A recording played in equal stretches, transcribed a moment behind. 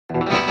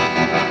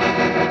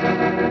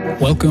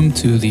Welcome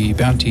to the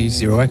Bounty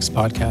Zero X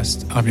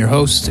podcast. I'm your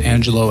host,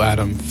 Angelo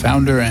Adam,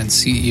 founder and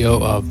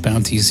CEO of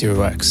Bounty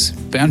Zero X.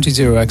 Bounty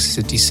Zero X is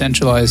a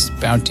decentralized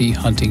bounty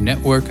hunting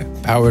network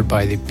powered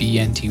by the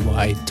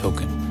BNTY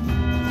token.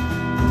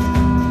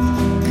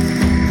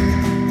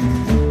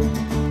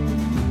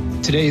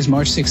 Today is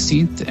March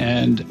 16th,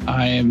 and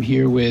I am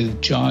here with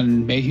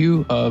John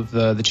Mayhew of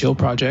the Chill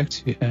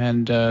Project,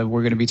 and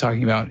we're going to be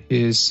talking about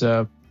his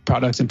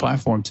product and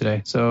platform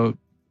today. So,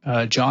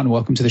 John,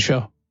 welcome to the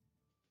show.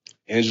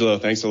 Angelo,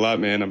 thanks a lot,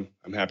 man.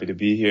 I'm happy to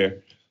be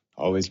here.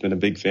 Always been a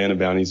big fan of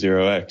Bounty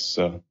Zero X.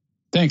 So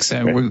thanks,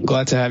 and we're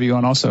glad to have you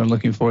on also, and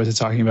looking forward to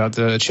talking about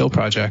the Chill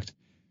Project.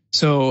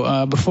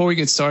 So before we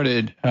get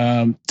started,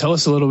 tell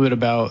us a little bit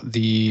about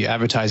the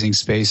advertising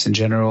space in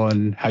general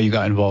and how you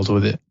got involved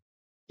with it.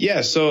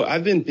 Yeah, so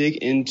I've been big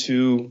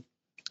into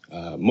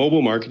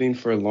mobile marketing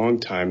for a long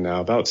time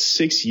now. About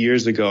 6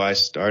 years ago, I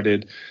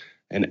started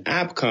an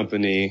app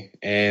company,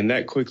 and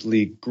that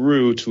quickly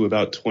grew to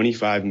about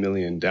 25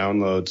 million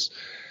downloads.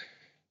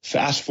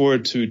 Fast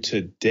forward to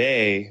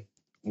today,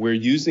 we're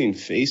using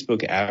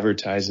Facebook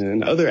advertising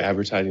and other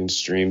advertising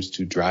streams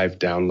to drive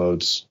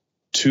downloads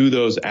to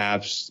those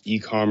apps,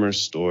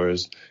 e-commerce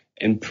stores,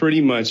 and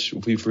pretty much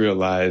we've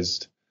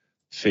realized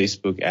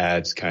Facebook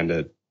ads kind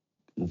of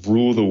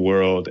rule the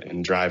world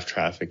and drive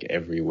traffic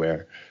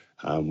everywhere,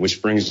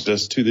 which brings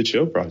us to the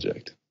Chill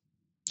Project.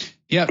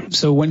 Yeah.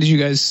 So when did you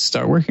guys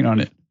start working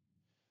on it?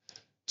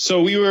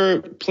 So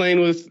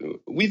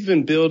we've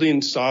been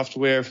building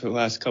software for the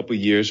last couple of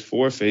years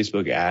for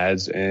Facebook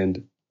ads.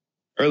 And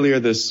earlier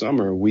this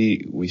summer,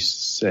 we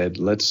said,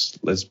 let's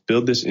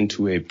build this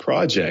into a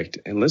project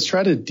and let's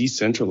try to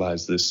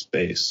decentralize this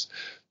space.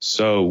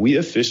 So we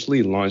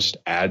officially launched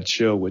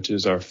AdChill, which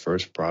is our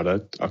first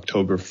product,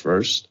 October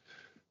 1st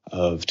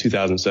of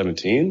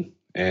 2017.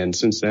 And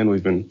since then,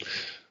 we've been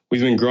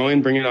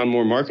growing, bringing on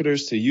more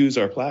marketers to use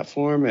our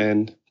platform,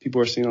 and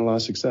people are seeing a lot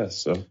of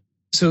success.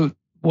 So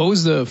what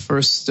was the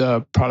first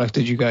product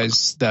that you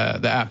guys, the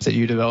app that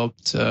you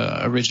developed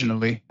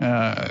originally,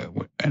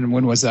 and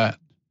when was that?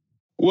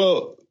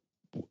 Well,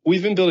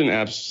 we've been building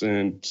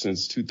apps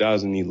since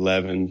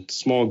 2011,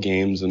 small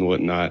games and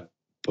whatnot.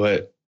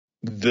 But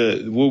what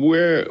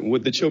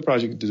the Chill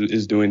Project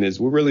is doing is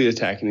we're really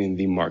attacking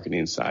the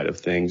marketing side of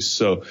things.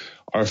 So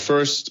our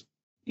first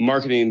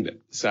marketing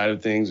side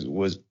of things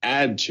was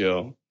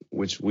AdChill,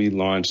 which we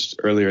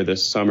launched earlier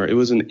this summer. It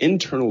was an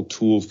internal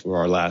tool for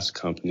our last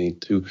company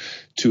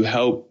to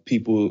help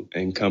people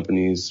and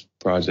companies,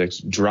 projects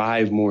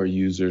drive more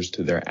users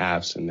to their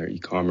apps and their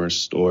e-commerce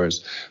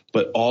stores.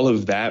 But all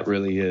of that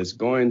really is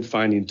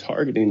finding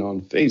targeting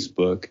on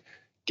Facebook,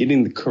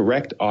 getting the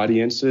correct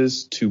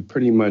audiences to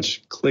pretty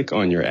much click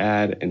on your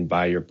ad and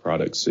buy your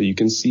product. So you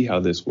can see how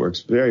this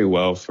works very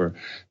well for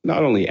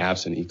not only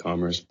apps and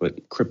e-commerce,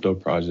 but crypto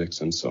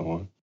projects and so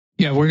on.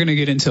 Yeah, we're going to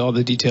get into all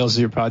the details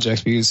of your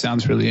project because it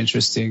sounds really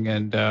interesting,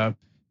 and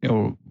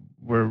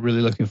we're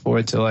really looking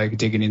forward to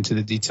digging into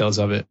the details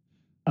of it.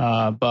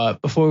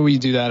 But before we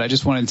do that, I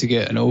just wanted to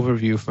get an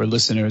overview for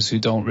listeners who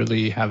don't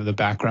really have the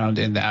background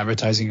in the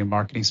advertising and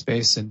marketing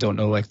space and don't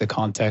know the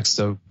context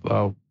of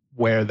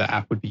where the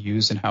app would be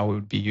used and how it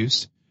would be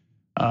used.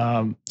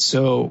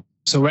 So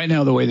right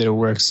now, the way that it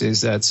works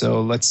is that,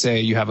 so let's say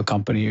you have a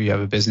company or you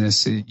have a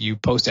business, you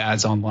post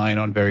ads online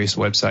on various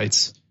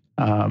websites.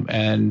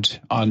 And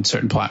on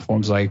certain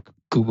platforms like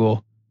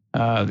Google,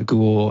 the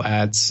Google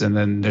ads, and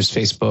then there's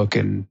Facebook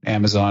and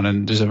Amazon,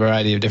 and there's a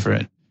variety of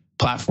different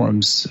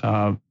platforms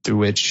through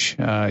which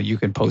you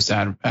can post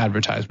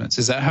advertisements.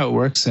 Is that how it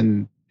works?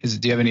 And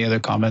do you have any other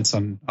comments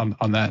on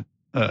that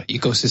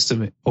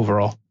ecosystem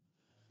overall?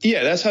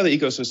 Yeah, that's how the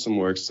ecosystem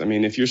works. I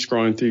mean, if you're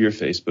scrolling through your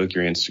Facebook,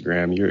 your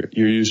Instagram,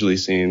 you're usually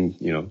seeing,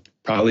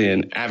 probably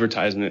an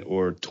advertisement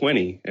or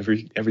 20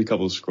 every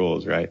couple of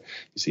scrolls, right?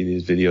 You see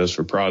these videos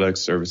for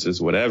products,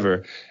 services,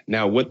 whatever.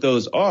 Now, what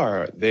those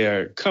are, they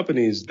are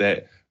companies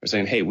that are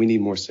saying, hey, we need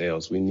more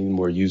sales, we need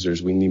more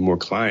users, we need more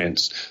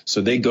clients.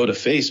 So they go to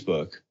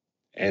Facebook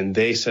and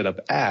they set up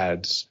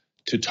ads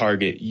to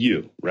target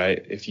you,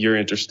 right? If you're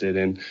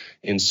interested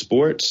in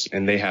sports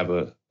and they have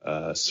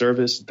a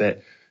service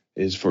that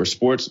is for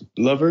sports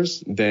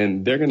lovers,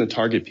 then they're going to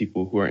target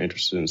people who are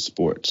interested in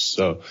sports.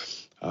 So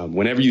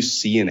whenever you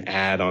see an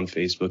ad on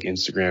Facebook,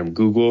 Instagram,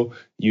 Google,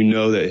 you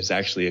know that it's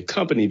actually a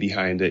company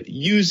behind it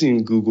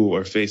using Google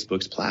or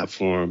Facebook's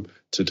platform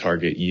to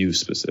target you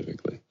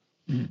specifically.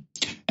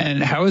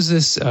 And how is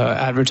this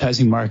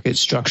advertising market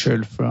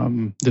structured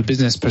from the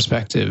business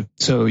perspective?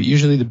 So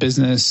usually the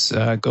business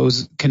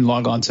can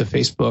log on to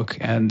Facebook,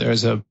 and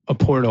there's a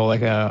portal,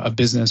 like a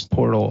business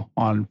portal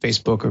on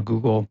Facebook or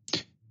Google,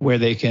 where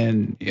they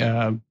can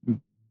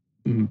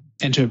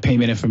enter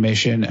payment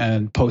information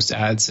and post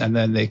ads, and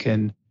then they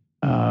can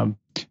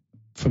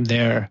from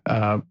there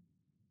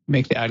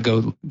make the ad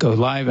go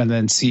live and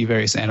then see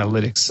various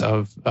analytics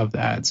of the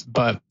ads.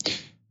 But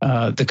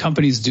the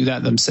companies do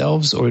that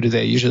themselves, or do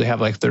they usually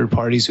have third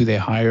parties who they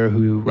hire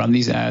who run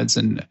these ads,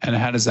 and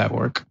how does that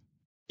work?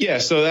 Yeah,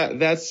 so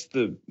that's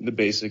the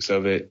basics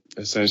of it.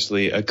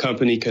 Essentially, a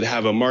company could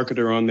have a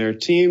marketer on their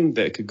team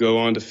that could go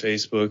onto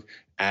Facebook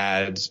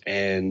ads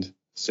and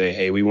say,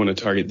 hey, we want to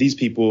target these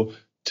people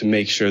to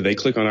make sure they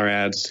click on our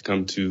ads to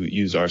come to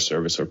use our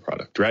service or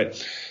product,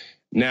 right?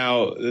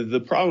 Now, the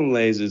problem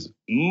lays is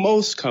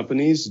most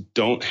companies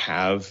don't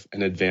have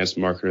an advanced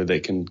marketer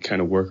that can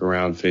kind of work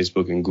around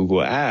Facebook and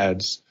Google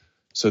ads.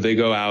 So they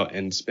go out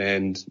and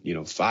spend,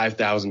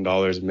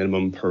 $5,000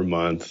 minimum per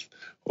month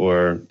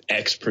or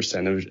X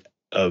percentage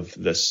of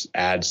this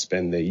ad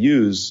spend they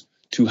use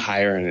to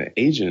hire an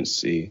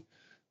agency,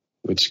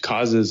 which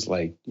causes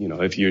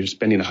if you're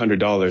spending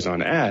 $100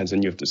 on ads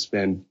and you have to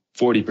spend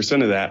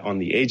 40% of that on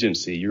the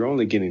agency, you're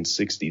only getting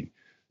 $60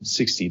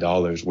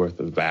 worth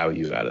of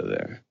value out of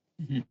there.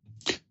 Mm-hmm.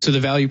 So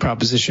the value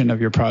proposition of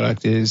your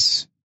product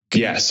is?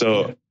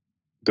 So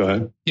go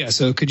ahead. Yeah.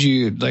 So could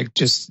you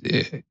just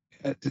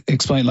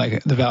explain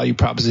the value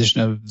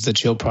proposition of the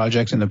Chill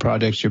project and the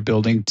project you're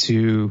building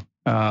to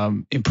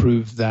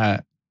improve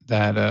the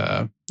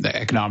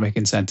economic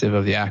incentive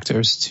of the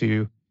actors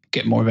to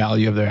get more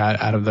value of their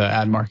out of the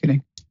ad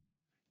marketing?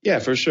 Yeah,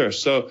 for sure.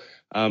 So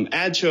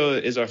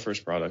AdChill is our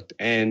first product,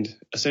 and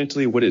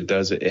essentially what it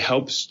does, it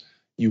helps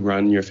you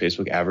run your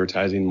Facebook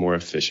advertising more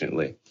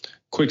efficiently.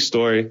 Quick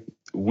story: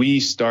 we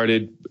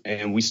started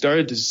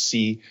to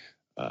see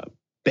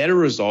better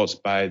results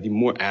by the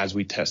more ads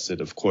we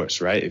tested. Of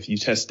course, right? If you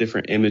test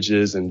different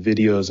images and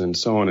videos and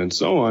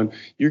so on,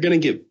 you're going to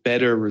get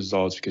better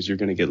results because you're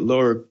going to get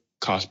lower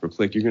cost per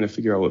click. You're going to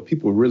figure out what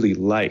people really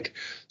like.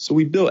 So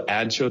we built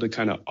AdChill to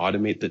kind of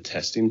automate the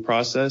testing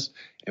process.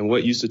 And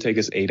what used to take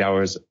us 8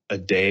 hours a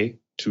day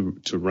to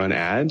run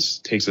ads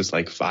takes us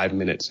 5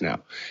 minutes now.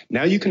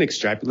 Now you can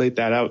extrapolate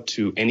that out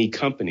to any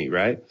company,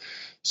 right?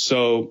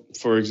 So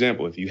for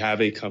example, if you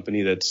have a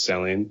company that's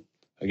selling,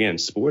 again,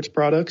 sports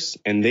products,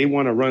 and they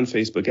want to run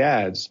Facebook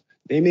ads,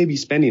 they may be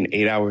spending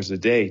 8 hours a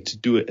day to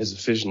do it as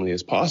efficiently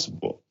as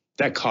possible.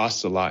 That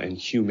costs a lot in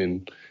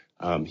human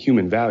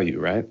value,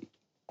 right?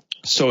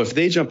 So if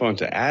they jump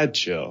onto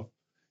AdChill,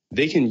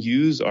 they can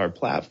use our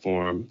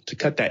platform to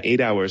cut that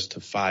 8 hours to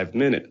 5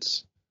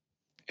 minutes.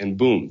 And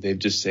boom, they've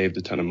just saved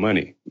a ton of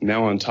money.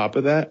 Now, on top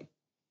of that,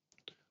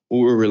 what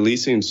we're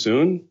releasing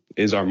soon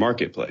is our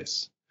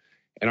marketplace.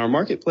 And our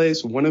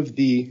marketplace, one of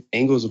the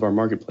angles of our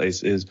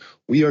marketplace is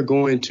we are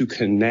going to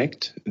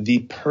connect the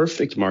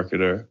perfect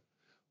marketer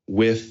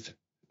with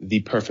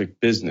the perfect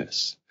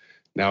business.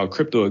 Now, a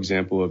crypto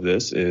example of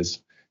this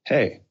is,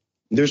 hey,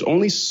 there's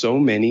only so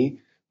many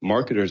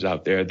marketers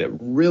out there that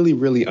really,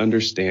 really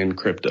understand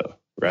crypto,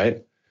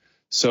 right?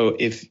 So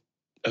if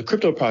a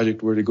crypto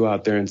project were to go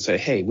out there and say,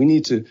 hey, we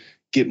need to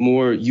get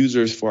more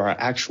users for our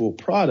actual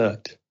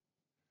product,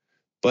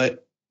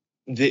 but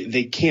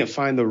they can't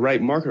find the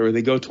right marketer, or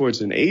they go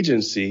towards an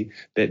agency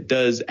that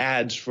does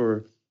ads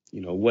for,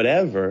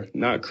 whatever,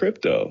 not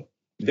crypto,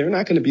 they're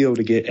not going to be able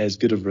to get as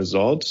good of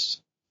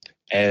results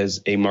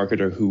as a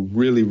marketer who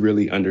really,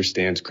 really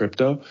understands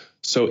crypto.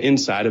 So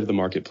inside of the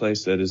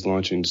marketplace that is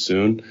launching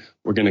soon,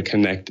 we're going to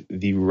connect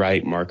the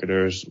right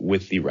marketers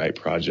with the right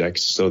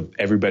projects so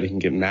everybody can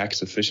get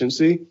max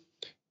efficiency.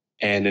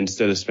 And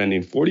instead of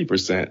spending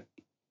 40%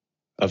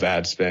 of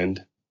ad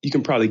spend, you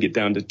can probably get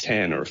down to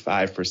 10 or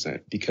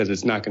 5% because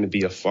it's not going to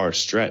be a far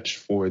stretch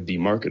for the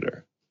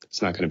marketer.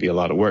 It's not going to be a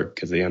lot of work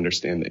because they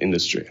understand the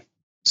industry.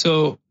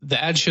 So the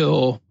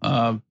AdChill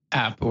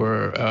app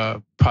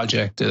or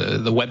project,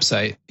 the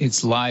website,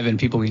 it's live and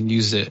people can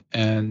use it.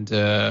 And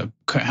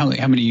how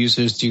many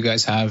users do you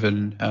guys have,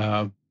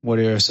 and what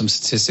are some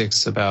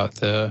statistics about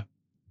the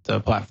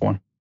platform?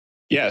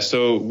 Yeah,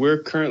 so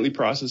we're currently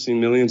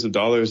processing millions of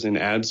dollars in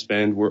ad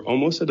spend. We're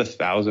almost at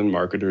 1,000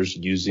 marketers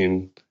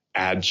using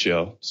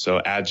AdChill. So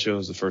AdChill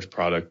is the first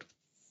product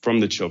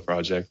from the Chill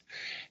project.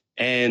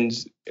 And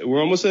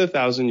we're almost at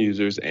 1,000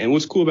 users. And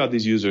what's cool about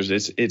these users,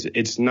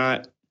 it's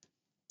not,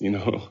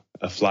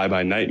 a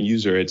fly-by-night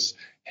user. It's,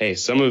 hey,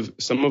 some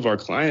of our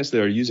clients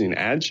that are using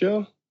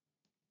AdChill,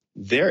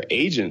 they're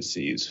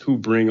agencies who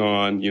bring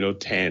on,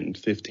 10,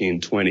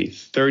 15, 20,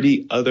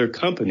 30 other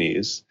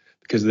companies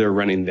because they're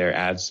running their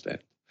ad spend.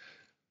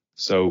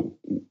 So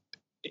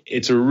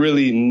it's a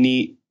really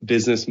neat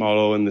business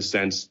model in the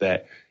sense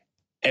that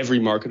every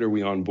marketer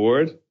we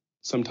onboard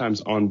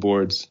sometimes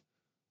onboards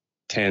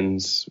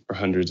tens or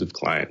hundreds of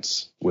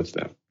clients with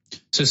them.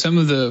 So some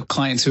of the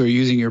clients who are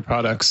using your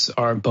products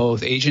are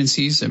both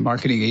agencies and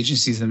marketing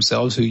agencies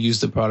themselves who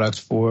use the product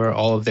for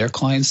all of their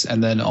clients.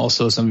 And then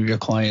also some of your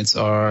clients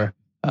are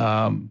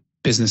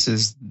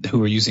businesses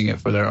who are using it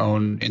for their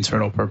own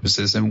internal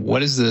purposes. And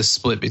what is the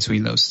split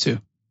between those two?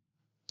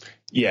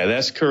 Yeah,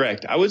 that's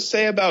correct. I would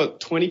say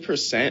about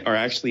 20% are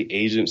actually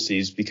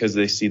agencies because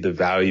they see the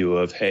value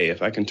of, hey,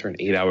 if I can turn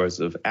 8 hours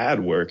of ad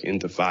work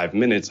into 5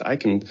 minutes, I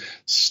can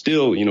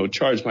still,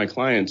 charge my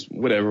clients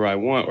whatever I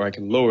want, or I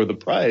can lower the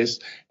price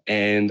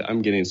and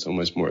I'm getting so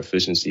much more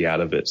efficiency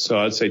out of it. So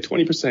I'd say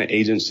 20%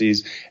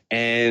 agencies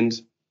and,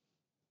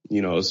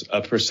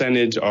 a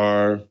percentage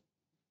are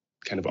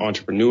kind of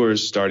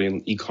entrepreneurs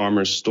starting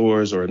e-commerce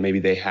stores, or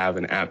maybe they have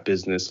an app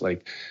business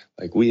like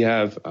we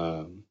have.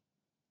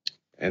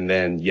 And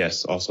then,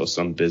 yes, also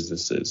some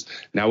businesses.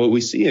 Now, what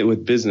we see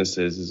with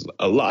businesses is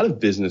a lot of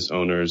business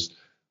owners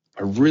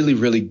are really,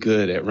 really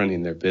good at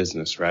running their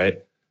business,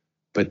 right?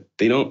 But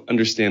they don't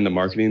understand the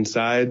marketing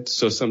side.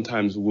 So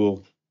sometimes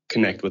we'll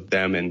connect with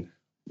them and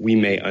we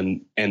may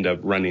end up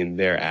running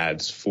their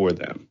ads for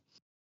them.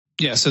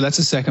 Yeah, so that's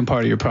the second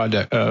part of your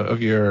product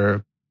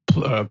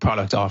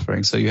product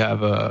offering. So you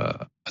have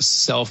a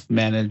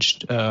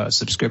self-managed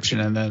subscription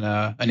and then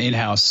an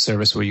in-house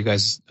service where you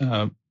guys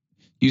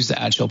use the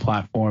AdShield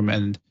platform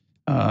and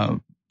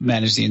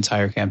manage the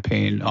entire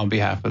campaign on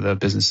behalf of the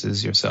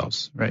businesses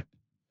yourselves, right?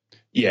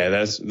 Yeah,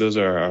 those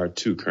are our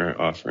two current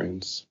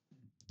offerings.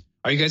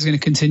 Are you guys going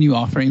to continue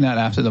offering that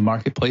after the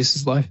marketplace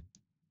is live?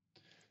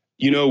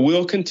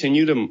 We'll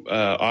continue to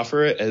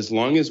offer it as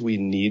long as we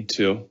need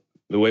to.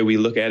 The way we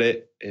look at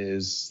it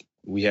is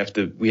we have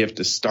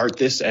to start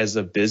this as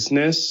a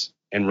business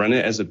and run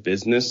it as a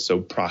business so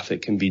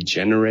profit can be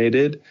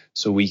generated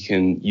so we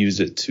can use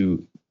it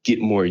to get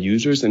more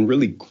users and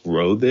really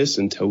grow this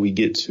until we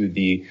get to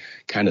the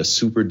kind of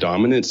super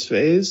dominance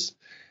phase.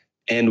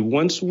 And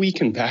once we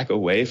can back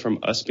away from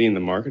us being the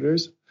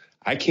marketers,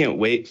 I can't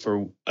wait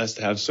for us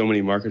to have so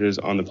many marketers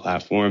on the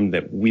platform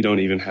that we don't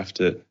even have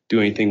to do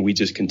anything. We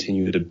just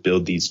continue to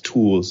build these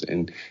tools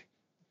and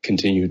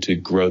continue to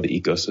grow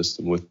the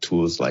ecosystem with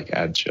tools like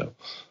AdShield.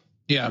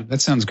 Yeah,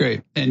 that sounds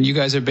great. And you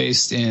guys are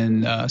based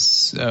in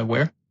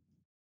where?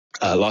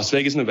 Las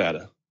Vegas,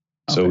 Nevada.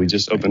 So we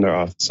just opened our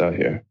office out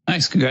here.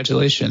 Nice.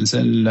 Congratulations.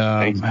 And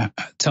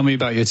tell me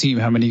about your team.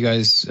 How many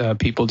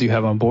people do you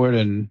have on board,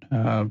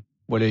 and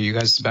what are you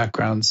guys'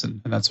 backgrounds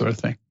and that sort of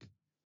thing?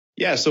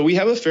 Yeah, so we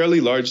have a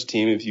fairly large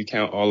team if you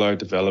count all our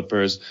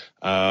developers.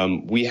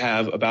 We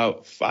have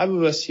about 5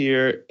 of us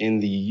here in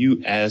the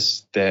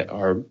U.S. that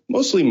are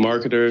mostly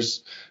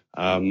marketers.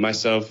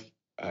 Myself,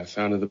 I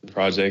founded the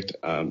project.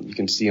 You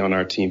can see on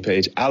our team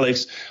page,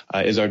 Alex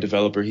is our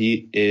developer.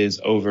 He is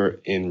over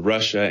in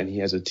Russia, and he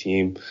has a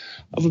team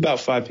of about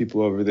 5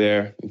 people over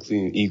there,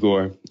 including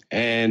Igor.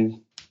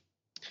 And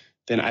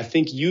then I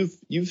think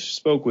you've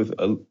spoke with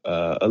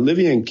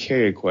Olivia and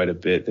Carrie quite a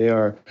bit. They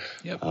are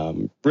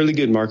really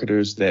good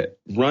marketers that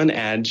run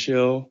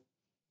AdShield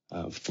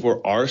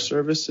for our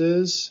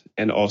services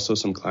and also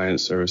some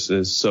client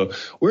services. So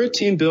we're a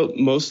team built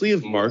mostly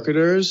of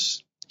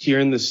marketers here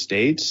in the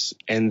States,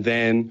 and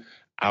then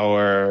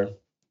our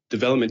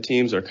development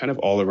teams are kind of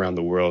all around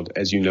the world.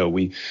 As you know,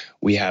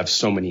 we have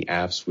so many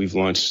apps. We've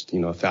launched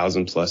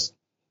 1,000+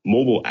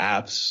 mobile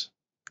apps,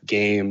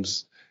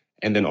 games,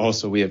 and then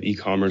also we have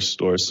e-commerce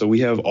stores. So we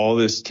have all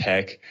this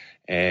tech,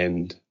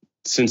 and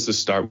since the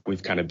start,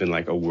 we've kind of been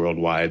like a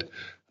worldwide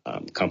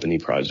company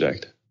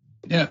project.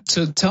 Yeah.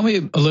 So tell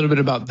me a little bit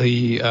about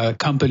the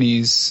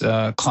company's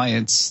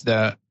clients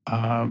that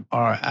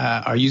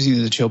are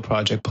using the Chill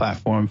Project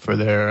platform for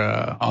their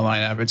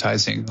online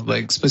advertising,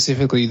 like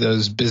specifically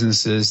those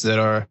businesses that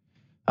are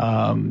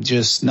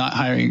just not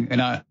hiring and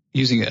not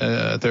using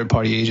a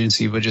third-party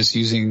agency, but just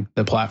using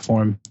the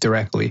platform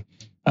directly.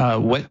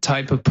 What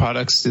type of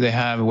products do they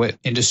have? What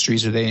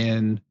industries are they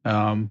in?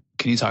 Can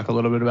you talk a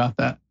little bit about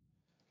that?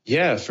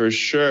 Yeah, for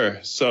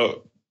sure.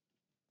 So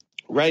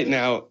right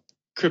now,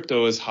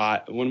 crypto is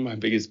hot. One of my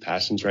biggest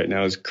passions right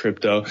now is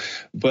crypto.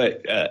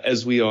 But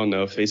as we all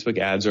know, Facebook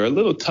ads are a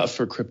little tough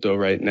for crypto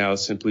right now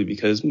simply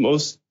because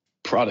most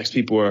products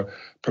people are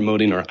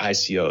promoting are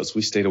ICOs.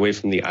 We stayed away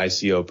from the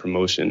ICO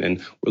promotion, and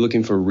we're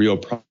looking for real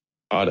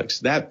products.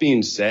 That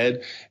being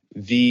said,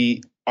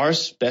 our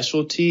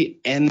specialty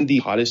and the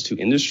hottest 2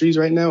 industries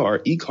right now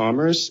are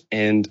e-commerce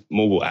and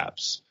mobile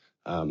apps.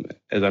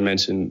 As I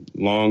mentioned,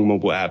 long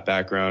mobile app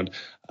background,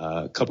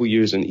 a couple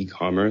years in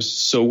e-commerce.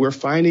 So we're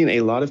finding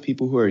a lot of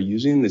people who are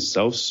using the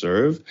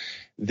self-serve.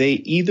 They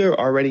either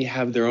already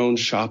have their own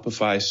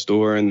Shopify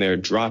store and they're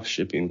drop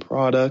shipping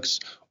products,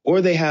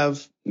 or they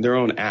have their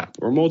own app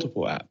or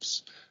multiple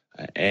apps.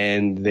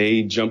 And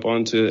they jump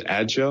onto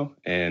AdShield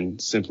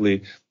and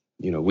simply,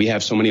 we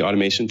have so many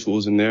automation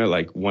tools in there.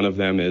 Like one of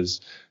them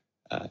is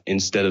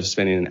instead of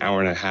spending an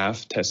hour and a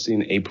half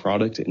testing a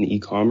product in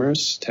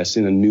e-commerce,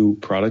 testing a new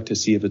product to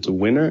see if it's a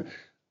winner,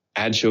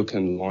 AdShield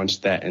can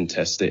launch that and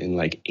test it in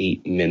like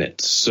 8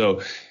 minutes.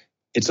 So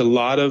it's a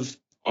lot of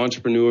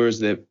entrepreneurs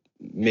that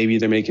maybe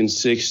they're making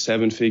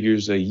 6-7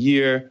 figures a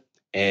year,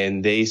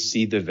 and they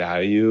see the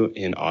value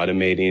in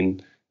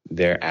automating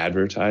their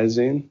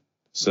advertising.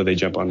 So they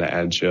jump onto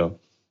AdShield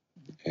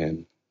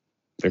and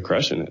they're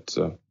crushing it.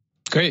 So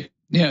great.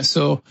 Yeah.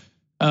 So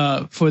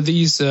for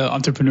these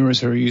entrepreneurs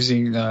who are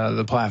using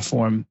the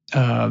platform,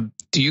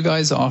 do you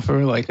guys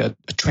offer like a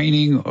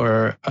training,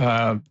 or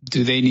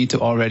do they need to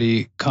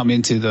already come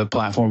into the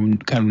platform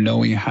kind of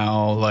knowing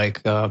how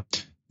like the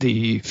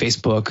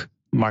Facebook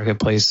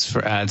marketplace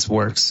for ads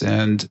works?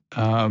 And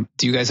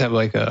do you guys have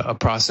like a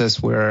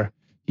process where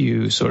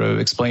you sort of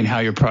explain how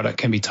your product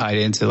can be tied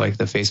into like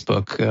the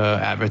Facebook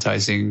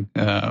advertising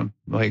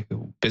like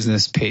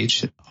business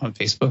page on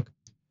Facebook?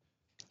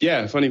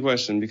 Yeah, funny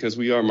question, because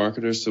we are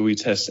marketers, so we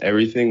test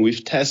everything.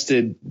 We've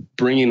tested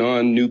bringing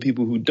on new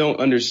people who don't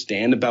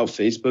understand about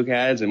Facebook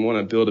ads and want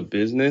to build a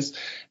business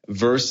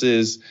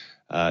versus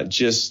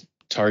just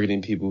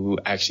targeting people who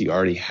actually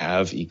already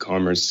have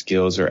e-commerce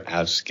skills or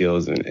app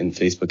skills and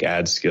Facebook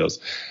ad skills.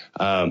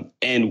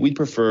 And we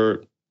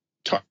prefer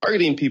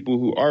targeting people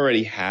who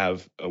already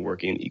have a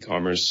working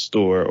e-commerce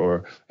store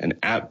or an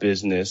app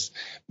business,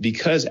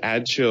 because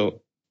AdChill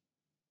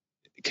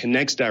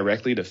connects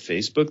directly to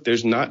Facebook.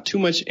 There's not too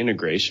much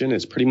integration.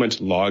 It's pretty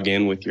much log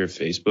in with your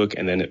Facebook,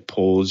 and then it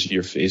pulls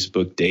your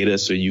Facebook data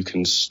so you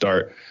can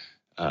start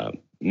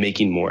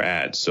making more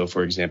ads. So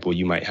for example,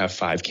 you might have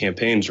 5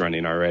 campaigns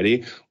running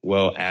already.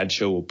 Well,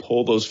 AdChill will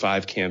pull those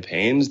 5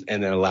 campaigns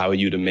and then allow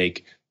you to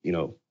make,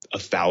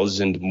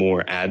 1,000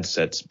 more ad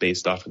sets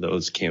based off of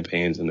those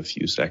campaigns in a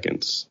few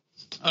seconds.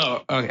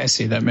 Oh, okay. I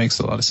see. That makes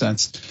a lot of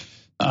sense.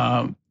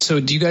 So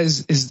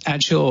is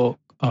AdChill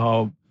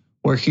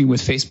working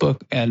with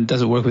Facebook, and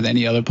does it work with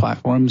any other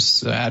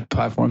platforms, ad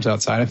platforms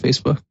outside of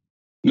Facebook?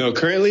 No,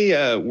 currently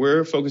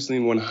we're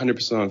focusing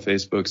 100% on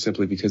Facebook,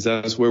 simply because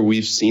that's where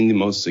we've seen the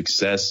most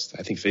success.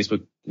 I think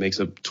Facebook makes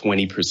up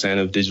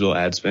 20% of digital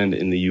ad spend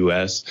in the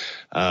US.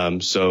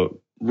 So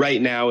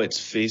right now it's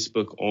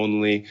Facebook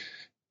only.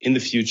 In the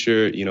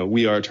future,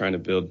 we are trying to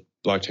build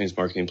blockchain's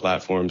marketing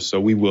platforms. So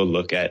we will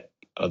look at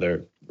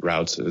other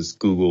routes as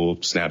Google,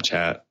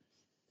 Snapchat.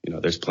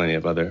 There's plenty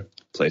of other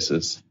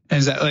places. And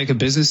is that like a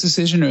business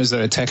decision, or is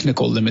there a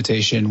technical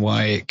limitation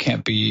why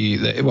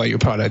your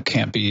product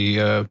can't be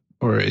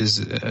or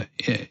is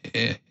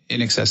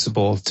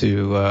inaccessible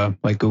to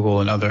like Google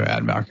and other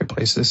ad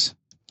marketplaces?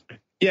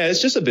 Yeah,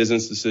 it's just a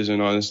business decision,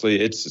 honestly.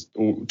 It's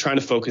trying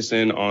to focus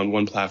in on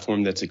one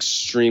platform that's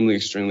extremely,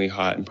 extremely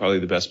hot and probably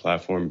the best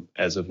platform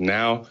as of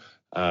now,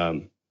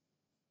 and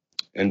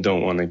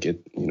don't want to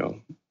get,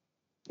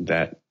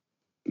 that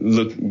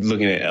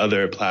looking at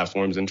other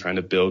platforms and trying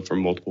to build for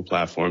multiple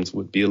platforms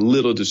would be a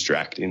little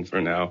distracting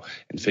for now.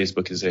 And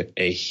Facebook is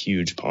a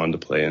huge pond to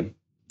play in.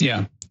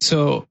 Yeah.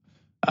 So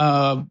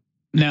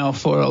now,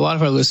 for a lot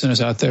of our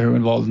listeners out there who are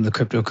involved in the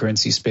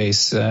cryptocurrency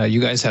space,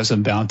 you guys have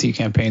some bounty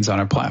campaigns on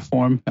our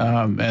platform.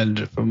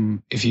 And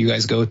if you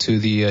guys go to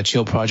the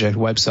Chill Project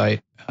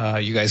website,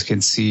 you guys can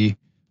see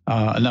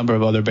a number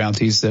of other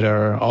bounties that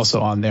are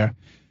also on there.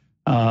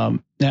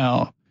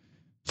 Now,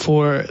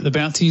 for the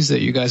bounties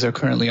that you guys are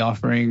currently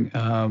offering,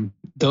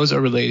 those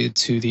are related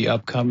to the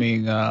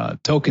upcoming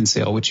token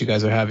sale, which you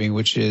guys are having,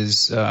 which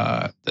is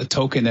the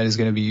token that is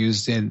going to be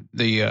used in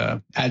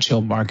the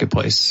AdChill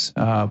marketplace.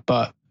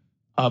 But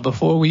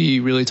before we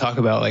really talk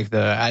about like the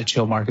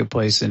AdChill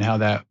marketplace and how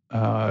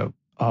that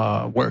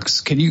works,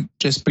 can you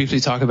just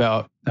briefly talk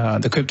about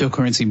the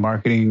cryptocurrency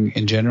marketing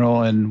in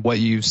general and what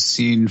you've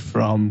seen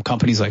from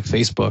companies like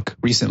Facebook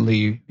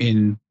recently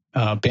in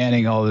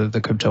banning all of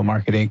the crypto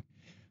marketing,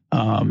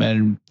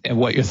 and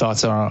what your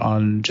thoughts are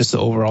on just the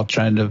overall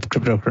trend of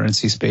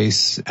cryptocurrency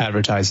space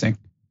advertising?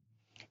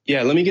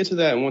 Yeah, let me get to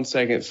that in one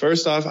second.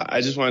 First off,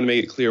 I just wanted to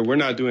make it clear, we're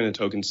not doing a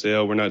token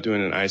sale. We're not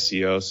doing an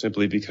ICO,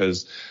 simply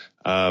because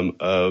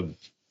of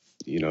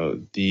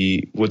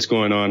what's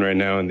going on right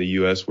now in the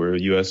U.S. We're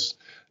U.S.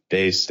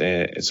 based,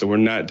 and so we're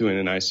not doing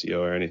an ICO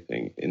or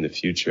anything in the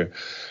future.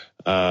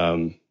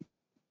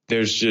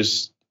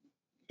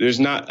 There's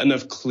not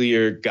enough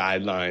clear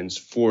guidelines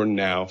for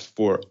now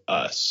for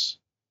us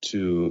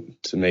to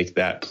make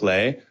that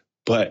play,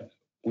 but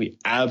we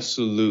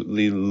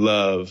absolutely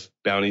love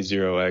Bounty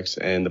Zero X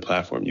and the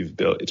platform you've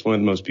built. It's one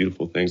of the most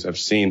beautiful things I've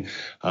seen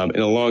in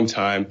a long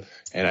time.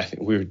 And I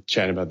think we were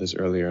chatting about this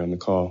earlier on the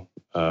call.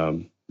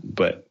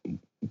 But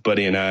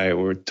Buddy and I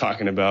were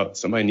talking about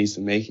somebody needs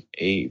to make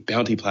a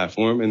bounty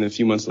platform. And a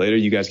few months later,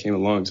 you guys came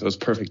along. So it was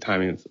perfect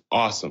timing. It's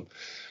awesome.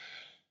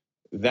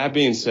 That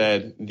being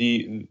said,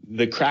 the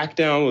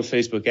crackdown with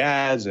Facebook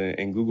ads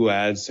and Google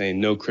ads saying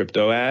no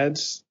crypto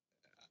ads,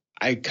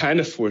 I kind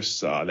of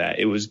foresaw that.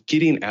 It was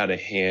getting out of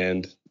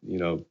hand.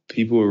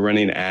 People were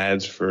running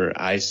ads for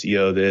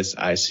ICO this,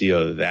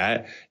 ICO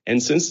that.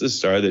 And since the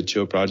start of the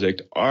Chill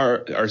Project,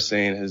 our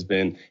saying has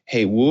been,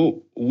 hey,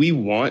 we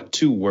want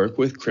to work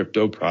with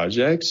crypto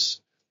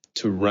projects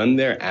to run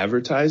their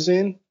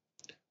advertising,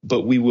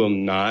 but we will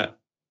not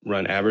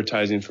run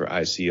advertising for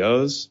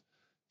ICOs,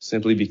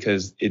 simply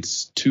because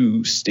it's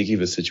too sticky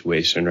of a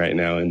situation right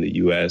now in the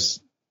US.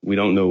 We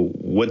don't know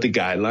what the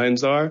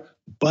guidelines are.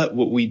 But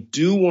what we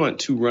do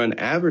want to run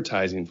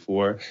advertising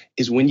for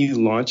is when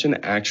you launch an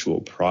actual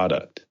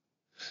product.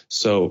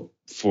 So,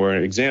 for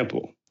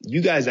example,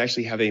 you guys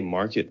actually have a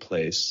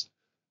marketplace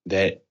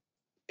that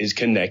is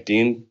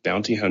connecting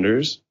bounty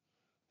hunters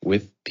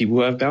with people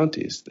who have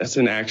bounties. That's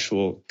an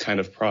actual kind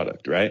of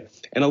product, right?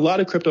 And a lot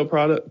of crypto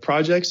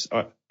projects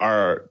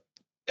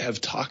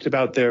have talked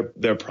about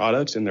their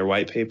products in their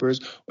white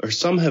papers, or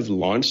some have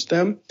launched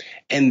them.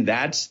 And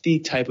that's the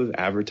type of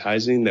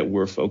advertising that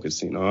we're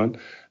focusing on.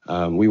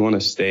 We want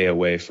to stay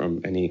away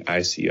from any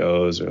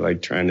ICOs or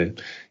like trying to,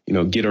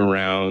 get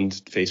around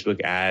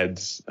Facebook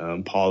ads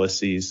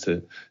policies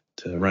to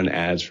run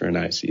ads for an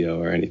ICO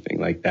or anything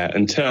like that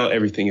until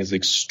everything is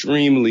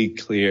extremely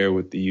clear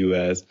with the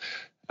US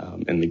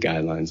and the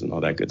guidelines and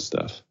all that good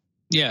stuff.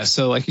 Yeah,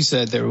 so like you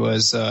said, there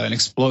was an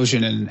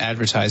explosion in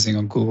advertising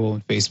on Google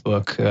and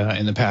Facebook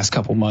in the past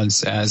couple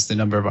months as the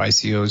number of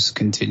ICOs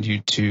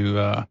continued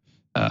to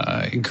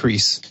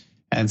increase.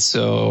 And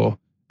so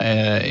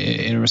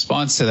in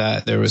response to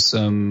that, there was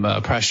some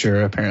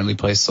pressure apparently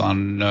placed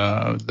on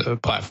the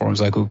platforms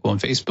like Google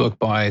and Facebook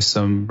by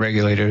some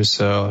regulators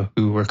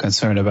who were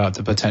concerned about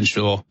the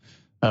potential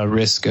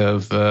risk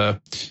of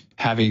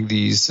having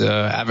these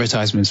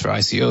advertisements for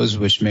ICOs,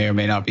 which may or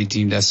may not be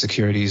deemed as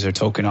securities or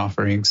token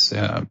offerings.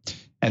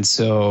 And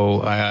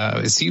so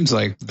it seems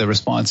like the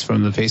response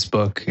from the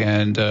Facebook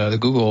and the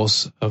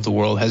Googles of the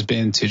world has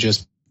been to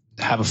just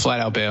have a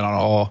flat out ban on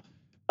all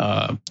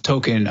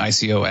token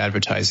ICO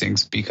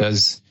advertisings,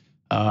 because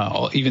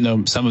even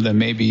though some of them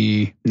may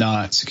be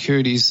not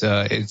securities,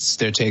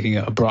 they're taking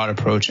a broad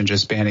approach and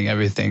just banning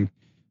everything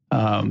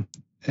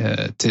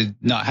to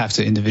not have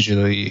to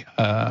individually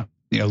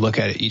look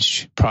at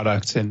each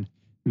product and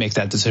make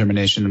that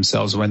determination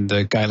themselves when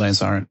the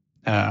guidelines aren't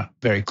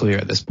very clear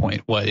at this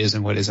point, what is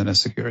and what isn't a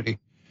security.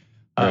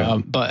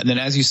 Right. But then,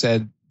 as you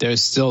said,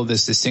 there's still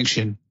this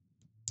distinction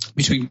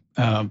between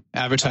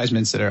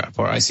advertisements that are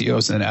for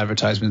ICOs and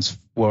advertisements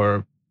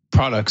for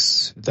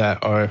products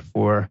that are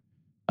for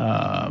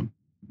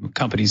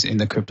companies in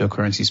the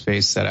cryptocurrency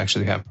space that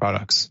actually have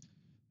products.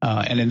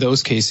 And in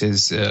those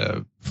cases,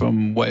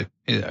 from what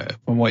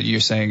you're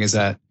saying is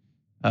that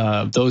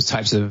those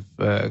types of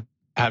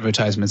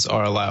advertisements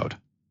are allowed.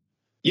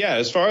 Yeah,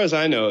 as far as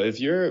I know, if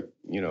you're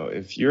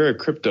a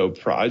crypto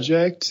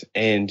project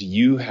and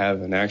you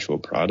have an actual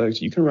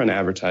product, you can run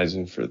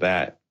advertising for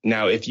that.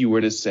 Now, if you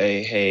were to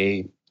say,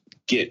 hey,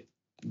 get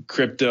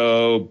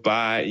crypto,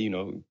 buy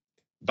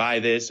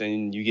this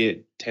and you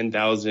get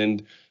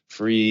 10,000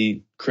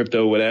 free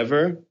crypto,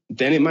 whatever,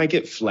 then it might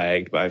get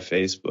flagged by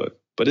Facebook.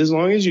 But as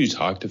long as you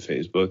talk to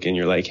Facebook and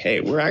you're like,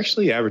 hey, we're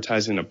actually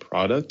advertising a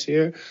product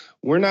here.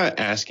 We're not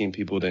asking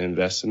people to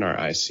invest in our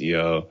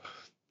ICO.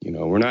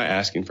 We're not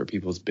asking for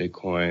people's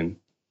Bitcoin.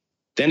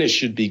 Then it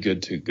should be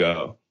good to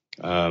go.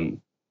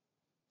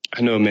 I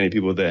know many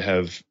people that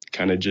have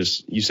kind of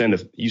just, you send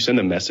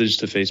a message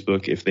to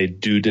Facebook if they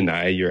do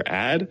deny your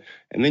ad,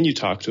 and then you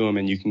talk to them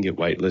and you can get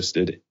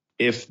whitelisted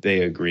if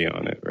they agree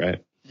on it,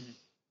 right? Mm-hmm.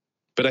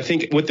 But I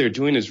think what they're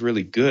doing is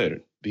really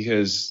good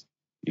because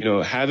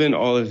having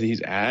all of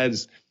these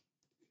ads,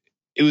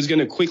 it was going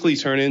to quickly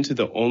turn into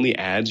the only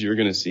ads you're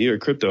going to see are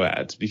crypto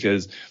ads,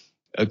 because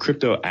a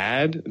crypto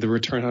ad, the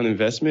return on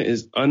investment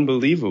is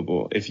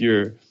unbelievable. If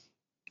you're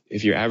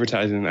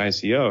advertising an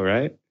ICO,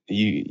 right?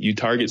 You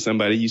target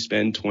somebody, you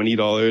spend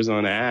 $20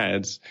 on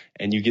ads,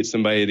 and you get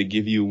somebody to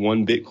give you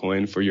 1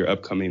 Bitcoin for your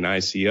upcoming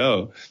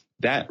ICO.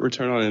 That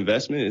return on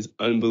investment is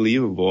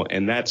unbelievable.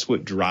 And that's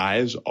what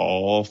drives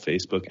all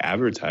Facebook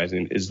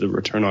advertising is the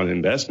return on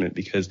investment.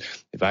 Because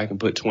if I can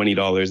put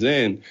 $20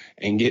 in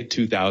and get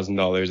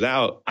 $2,000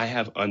 out, I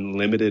have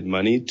unlimited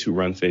money to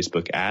run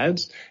Facebook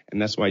ads.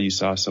 And that's why you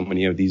saw so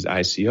many of these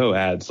ICO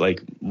ads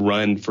like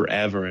run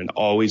forever and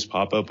always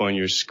pop up on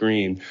your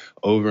screen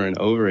over and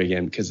over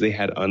again, because they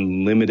had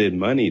unlimited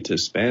money to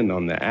spend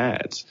on the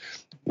ads,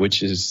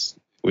 which is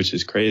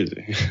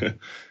crazy.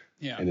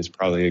 Yeah. And it's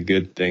probably a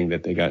good thing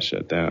that they got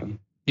shut down.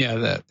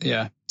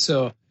 Yeah.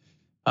 So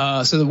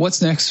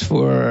what's next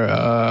for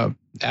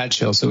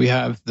AdChill? So we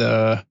have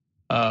the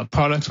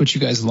product which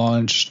you guys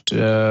launched.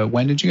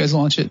 When did you guys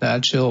launch it, the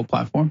AdChill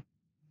platform?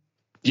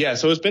 Yeah,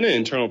 so it's been an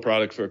internal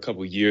product for a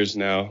couple of years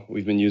now.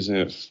 We've been using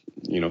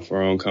it, for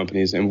our own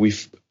companies, and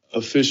we've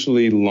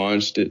officially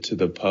launched it to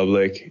the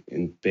public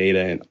in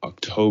beta in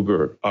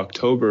October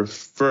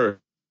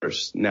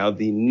 1st. Now,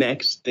 the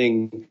next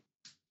thing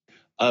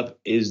up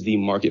is the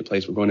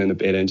marketplace. We're going into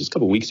beta in just a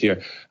couple of weeks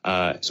here.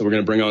 So we're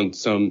going to bring on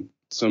some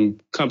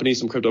companies,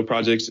 some crypto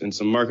projects, and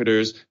some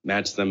marketers,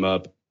 match them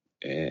up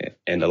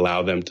and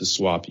allow them to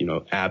swap,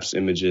 apps,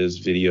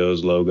 images,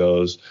 videos,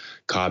 logos,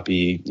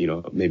 copy,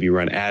 maybe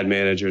run ad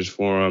managers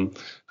for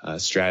them,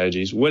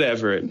 strategies,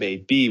 whatever it may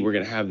be. We're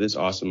going to have this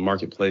awesome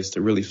marketplace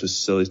to really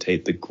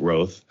facilitate the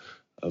growth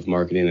of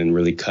marketing and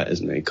really cut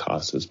as many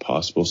costs as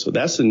possible. So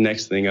that's the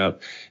next thing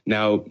up.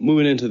 Now,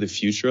 moving into the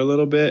future a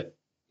little bit,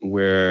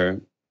 where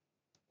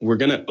we're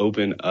going to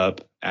open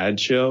up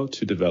AdChill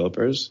to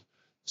developers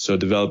so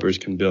developers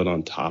can build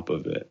on top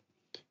of it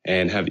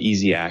and have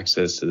easy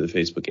access to the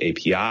Facebook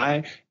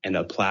API and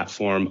a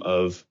platform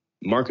of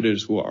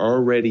marketers who are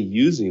already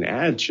using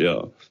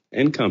AdChill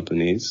and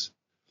companies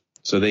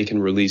so they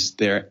can release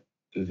their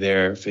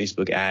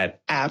Facebook ad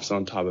apps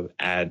on top of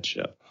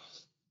AdChill.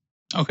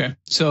 Okay.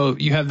 So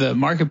you have the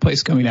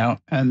marketplace coming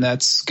out, and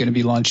that's going to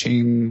be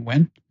launching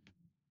when?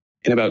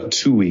 In about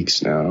 2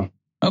 weeks now.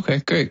 Okay,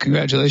 great.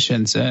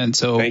 Congratulations. And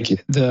so Thank you.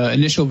 The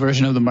initial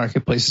version of the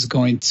marketplace is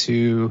going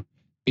to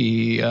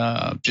be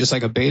just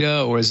like a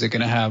beta, or is it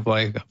going to have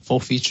like a full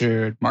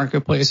featured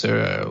marketplace,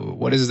 or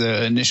what is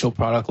the initial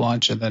product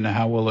launch? And then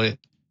how will it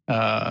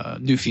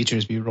new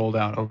features be rolled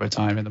out over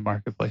time in the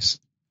marketplace?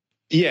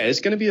 Yeah,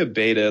 it's going to be a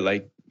beta,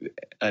 like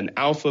an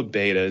alpha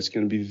beta. It's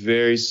going to be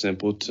very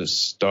simple to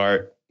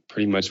start.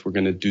 Pretty much we're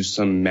going to do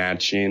some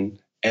matching,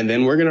 and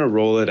then we're going to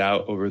roll it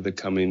out over the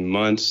coming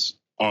months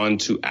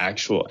onto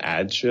actual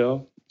ad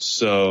chill.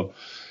 So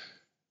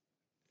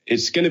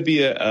it's going to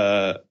be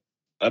a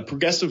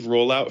progressive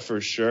rollout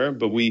for sure.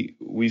 But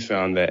we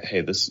found that,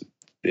 hey,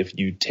 if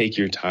you take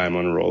your time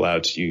on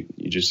rollouts, you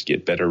just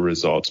get better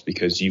results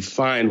because you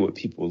find what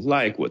people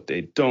like, what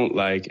they don't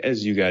like.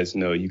 As you guys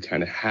know, you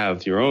kind of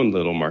have your own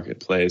little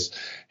marketplace,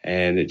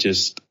 and it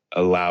just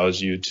allows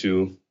you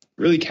to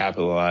really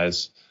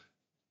capitalize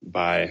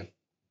by,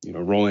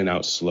 rolling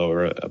out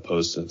slower,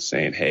 opposed to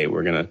saying, hey,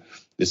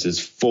 this is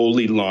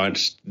fully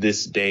launched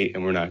this date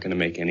and we're not going to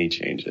make any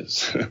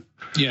changes.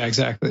 Yeah,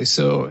 exactly.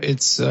 So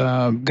it's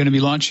going to be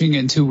launching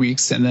in 2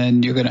 weeks, and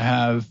then you're going to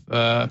have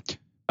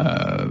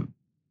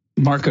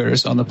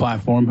marketers on the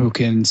platform who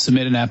can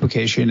submit an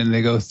application, and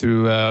they go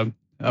through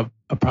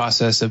a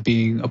process of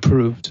being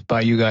approved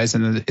by you guys.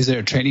 And is there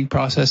a training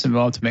process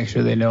involved to make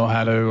sure they know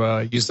how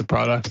to use the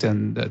product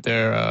and that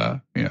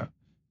they're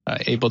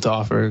able to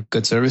offer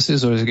good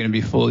services, or is it going to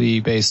be fully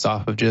based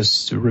off of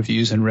just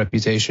reviews and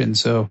reputation?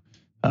 So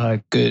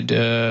good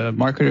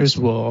marketers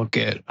will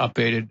get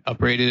upvoted,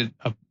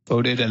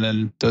 and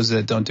then those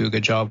that don't do a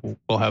good job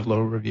will have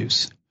low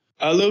reviews.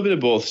 A little bit of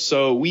both.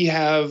 So we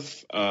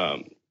have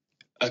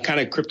a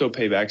kind of crypto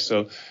payback.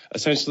 So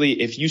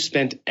essentially, if you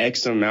spent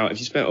X amount, if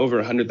you spent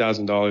over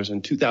 $100,000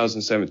 in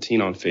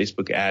 2017 on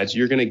Facebook ads,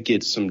 you're going to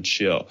get some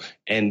chill.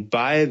 And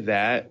by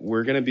that,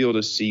 we're going to be able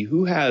to see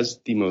who has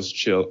the most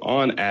chill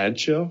on ad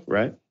chill,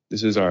 right?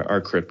 This is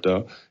our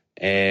crypto.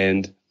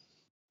 And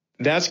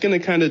that's going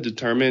to kind of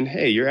determine,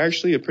 hey, you're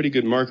actually a pretty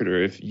good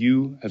marketer. If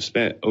you have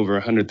spent over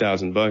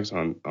 $100,000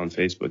 on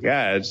Facebook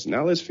ads,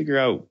 now let's figure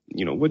out,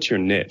 what's your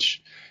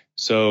niche.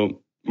 So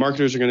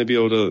marketers are going to be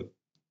able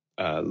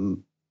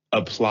to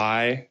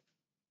apply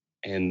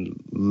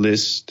and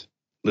list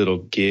little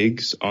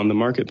gigs on the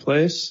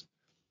marketplace,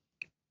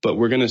 but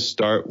we're going to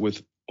start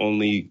with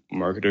only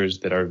marketers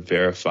that are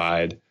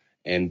verified.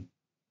 And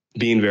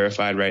being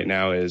verified right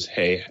now is,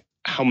 hey,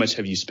 how much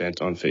have you spent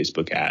on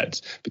Facebook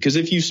ads? Because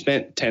if you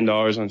spent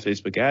 $10 on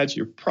Facebook ads,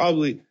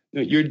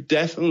 you're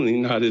definitely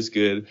not as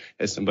good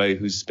as somebody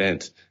who's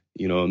spent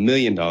 $1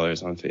 million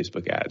on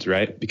Facebook ads,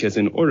 right? Because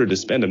in order to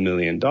spend $1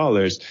 million,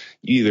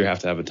 you either have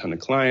to have a ton of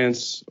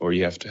clients or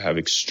you have to have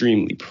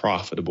extremely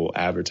profitable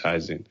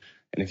advertising.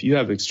 And if you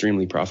have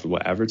extremely profitable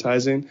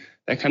advertising,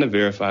 that kind of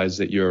verifies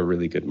that you're a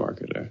really good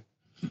marketer.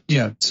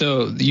 Yeah.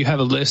 So you have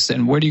a list,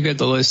 and where do you get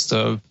the list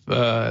of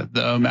the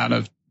amount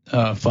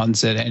of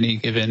funds that any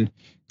given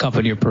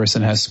company or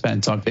person has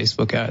spent on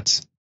Facebook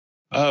ads?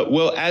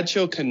 Well,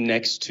 AdChill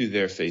connects to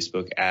their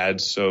Facebook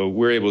ads, so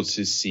we're able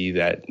to see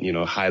that,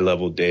 high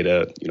level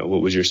data.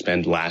 What was your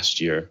spend last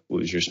year?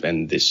 What was your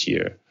spend this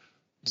year?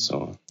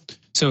 So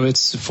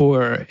it's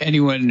for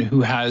anyone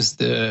who has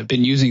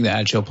been using the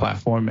AdChill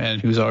platform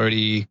and who's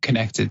already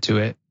connected to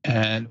it,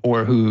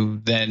 or who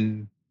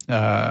then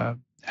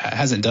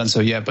hasn't done so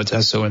yet but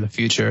does so in the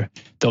future.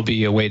 There'll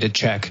be a way to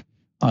check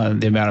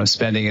on the amount of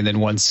spending, and then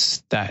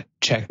once that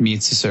check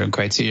meets a certain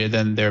criteria,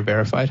 then they're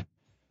verified.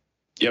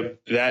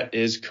 Yep, that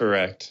is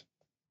correct.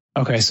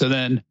 Okay, so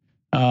then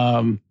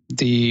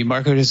the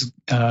marketers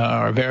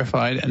are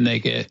verified, and they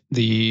get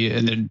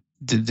the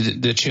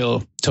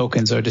chill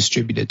tokens are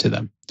distributed to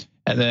them.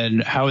 And then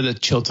how are the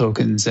chill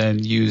tokens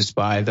then used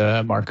by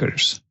the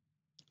marketers?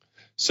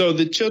 So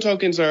the chill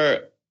tokens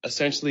are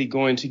essentially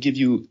going to give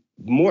you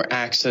more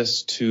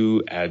access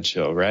to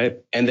AdChill, right?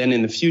 And then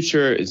in the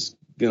future, it's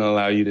going to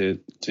allow you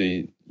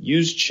to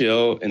use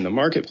chill in the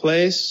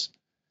marketplace.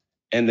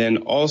 And then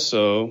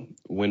also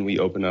when we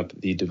open up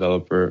the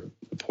developer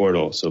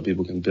portal so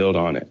people can build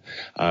on it,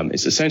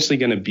 it's essentially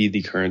going to be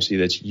the currency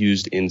that's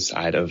used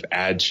inside of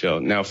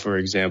AdChill. Now, for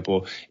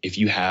example, if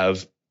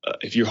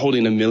you're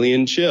holding $1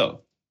 million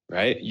chill,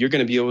 right, you're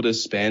going to be able to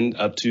spend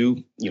up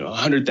to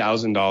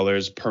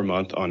 $100,000 per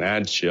month on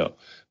AdChill.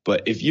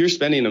 But if you're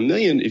spending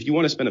if you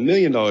want to spend $1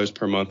 million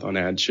per month on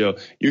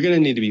AdChill, you're going to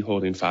need to be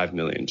holding 5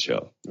 million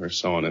chill, or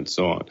so on and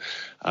so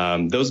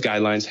on. Those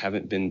guidelines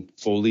haven't been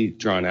fully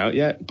drawn out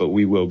yet, but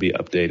we will be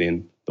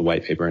updating the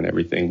white paper and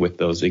everything with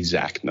those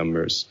exact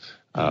numbers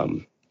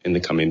in the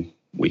coming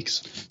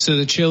weeks. So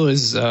the chill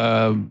is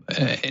an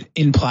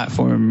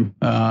in-platform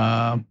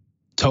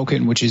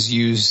token, which is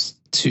used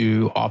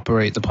to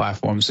operate the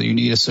platform. So you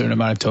need a certain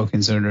amount of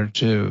tokens in order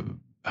to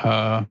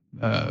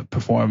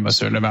perform a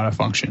certain amount of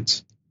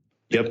functions.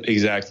 Yep,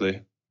 exactly.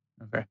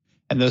 Okay.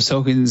 And those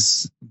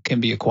tokens can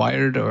be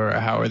acquired, or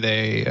how are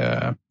they?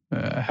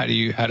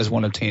 How does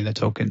one obtain the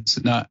tokens?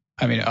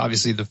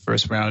 Obviously the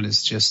first round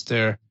is just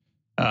they're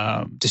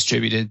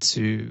distributed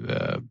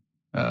to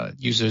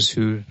users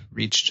who've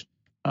reached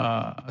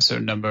a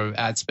certain number of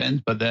ad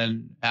spend. But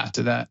then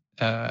after that,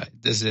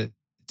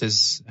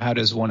 how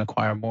does one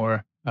acquire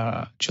more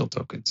chill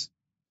tokens?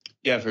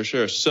 Yeah, for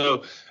sure.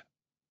 So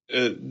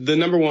the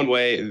number one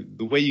way,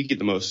 the way you get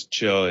the most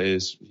chill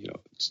is,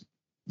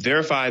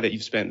 verify that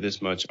you've spent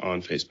this much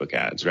on Facebook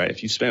ads, right?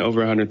 If you spent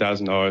over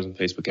 $100,000 on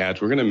Facebook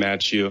ads, we're going to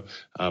match you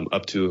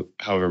up to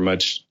however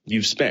much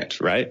you've spent,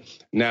 right?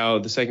 Now,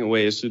 the second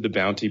way is through the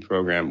bounty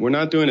program. We're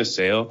not doing a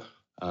sale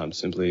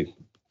simply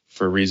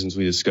for reasons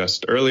we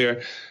discussed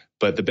earlier,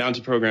 But the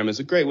bounty program is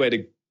a great way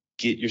to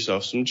get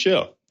yourself some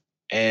chill.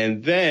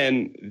 And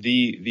then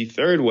the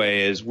third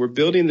way is we're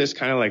building this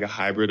kind of like a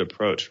hybrid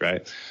approach,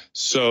 right?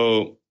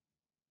 So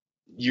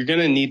you're going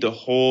to need to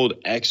hold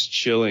X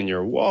chill in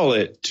your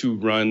wallet to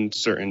run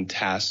certain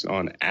tasks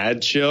on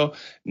ad chill.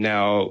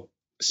 Now,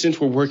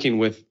 since we're working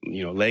with,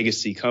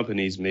 legacy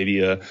companies, maybe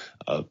a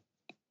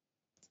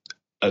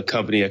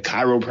company, a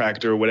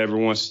chiropractor or whatever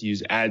wants to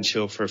use ad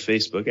chill for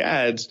Facebook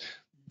ads,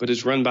 but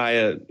it's run by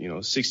a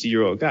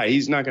 60-year-old guy.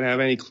 He's not going to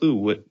have any clue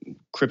what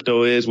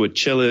crypto is, what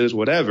chill is,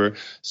 whatever.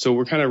 So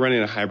we're kind of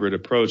running a hybrid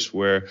approach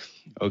where,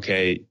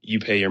 okay, you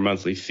pay your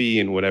monthly fee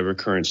in whatever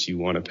currency you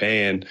want to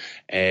pay in,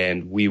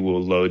 and we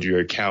will load your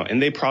account. And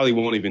they probably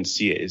won't even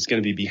see it. It's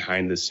going to be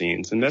behind the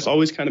scenes. And that's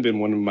always kind of been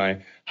one of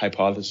my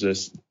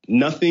hypotheses.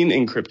 Nothing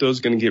in crypto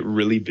is going to get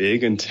really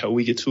big until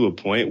we get to a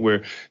point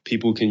where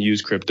people can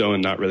use crypto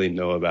and not really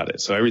know about it.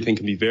 So everything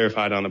can be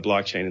verified on a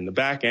blockchain in the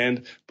back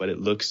end, but it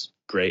looks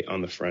great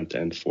on the front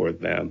end for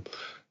them.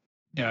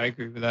 Yeah, I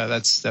agree with that.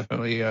 That's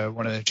definitely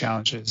one of the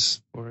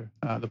challenges for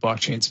the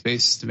blockchain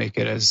space, to make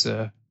it as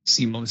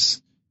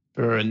seamless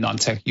for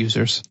non-tech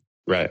users.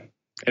 Right.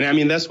 And I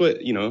mean, that's what,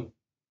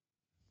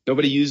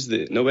 nobody used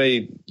the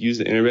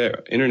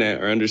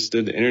internet or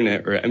understood the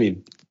internet. Or, I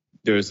mean,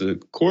 there's a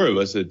core of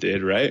us that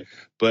did, right?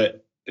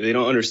 But they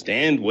don't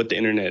understand what the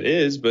internet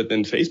is. But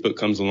then Facebook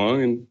comes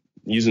along and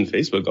using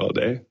Facebook all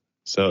day.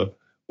 So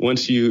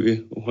once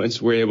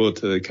we're able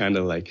to kind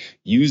of like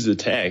use the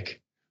tech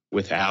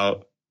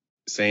without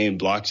saying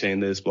blockchain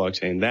this,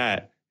 blockchain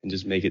that, and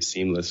just make it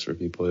seamless for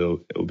people,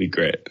 it'll be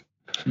great.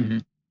 Mm-hmm.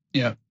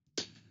 Yeah.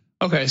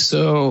 Okay.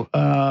 So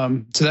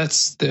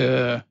that's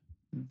the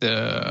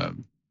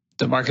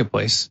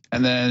marketplace.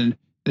 And then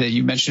that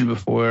you mentioned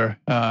before,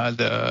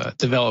 the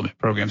development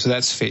program. So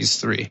that's phase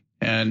 3.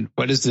 And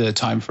what is the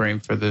time frame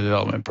for the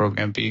development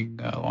program being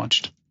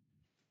launched?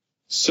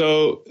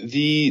 So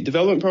the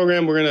development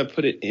program, we're going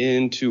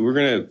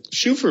to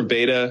shoot for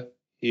beta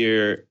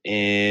here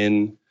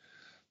in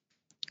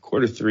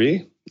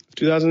Q3 of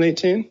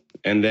 2018,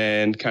 and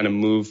then kind of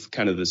move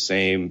kind of the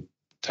same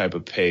type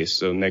of pace.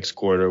 So next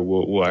quarter,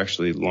 we'll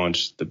actually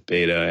launch the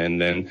beta,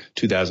 and then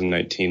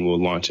 2019,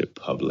 we'll launch it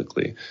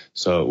publicly.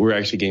 So we're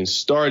actually getting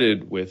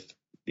started with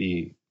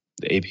the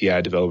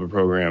API developer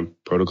program,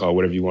 protocol,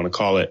 whatever you want to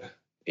call it,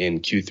 in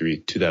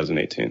Q3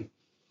 2018.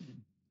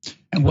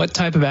 And what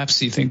type of apps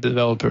do you think the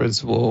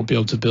developers will be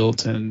able to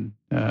build and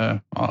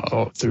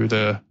through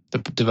the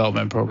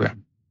development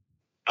program?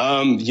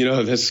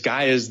 The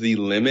sky is the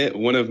limit.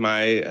 One of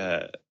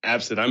my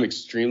apps that I'm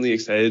extremely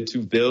excited to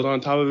build on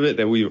top of it,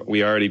 that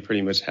we already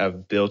pretty much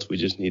have built, we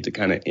just need to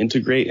kind of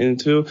integrate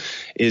into,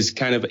 is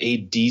kind of a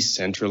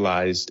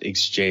decentralized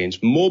exchange,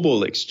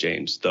 mobile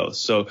exchange though.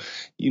 So,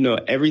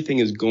 everything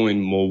is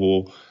going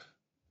mobile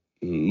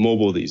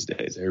these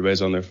days.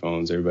 Everybody's on their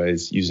phones,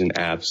 everybody's using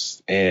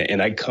apps,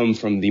 and I come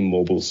from the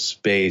mobile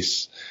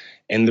space.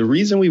 And the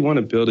reason we want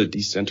to build a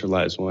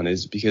decentralized one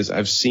is because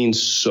I've seen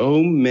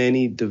so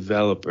many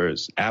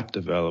app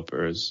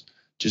developers,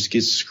 just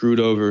get screwed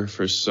over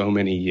for so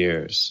many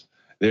years.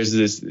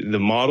 The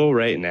model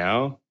right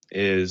now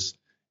is,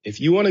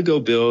 if you want to go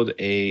build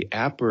a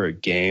app or a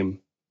game,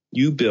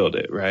 you build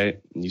it, right?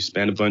 And you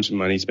spend a bunch of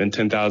money, spend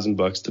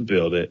 $10,000 to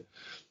build it.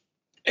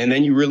 And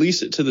then you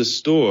release it to the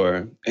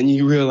store and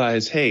you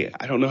realize, hey,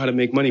 I don't know how to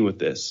make money with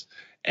this.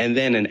 And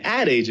then an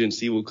ad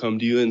agency will come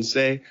to you and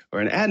say, or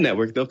an ad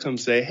network, they'll come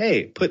say,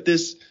 hey, put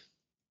this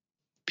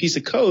piece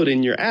of code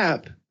in your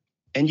app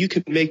and you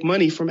can make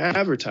money from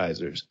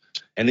advertisers.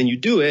 And then you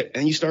do it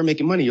and you start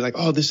making money. You're like,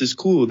 oh, this is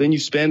cool. Then you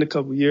spend a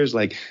couple of years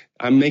like,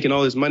 I'm making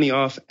all this money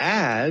off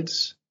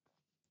ads.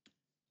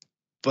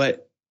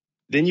 But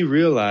then you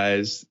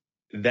realize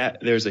that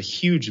there's a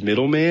huge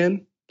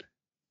middleman,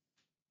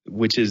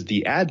 which is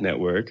the ad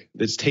network,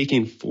 that's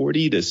taking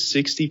 40 to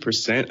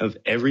 60% of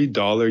every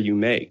dollar you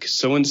make.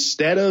 So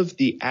instead of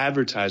the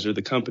advertiser,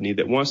 the company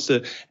that wants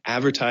to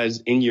advertise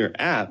in your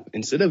app,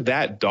 instead of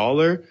that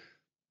dollar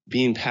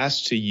being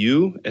passed to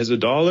you as a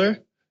dollar,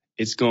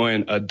 it's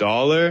going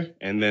 $1,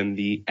 and then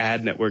the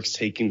ad network's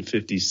taking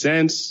 50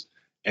 cents,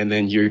 and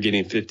then you're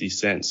getting 50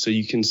 cents. So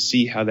you can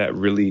see how that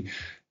really,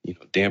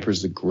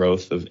 dampers the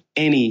growth of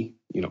any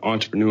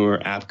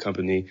entrepreneur, app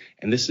company.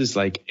 And this is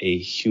like a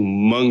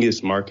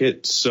humongous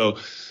market. So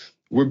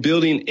we're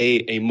building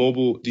a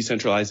mobile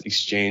decentralized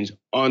exchange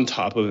on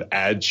top of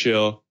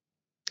AdChill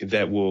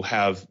that will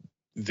have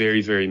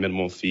very, very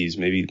minimal fees,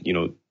 maybe,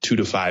 2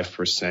 to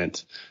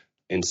 5%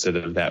 instead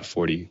of that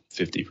 40,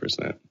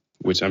 50%,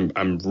 which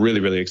I'm really,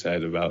 really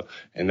excited about.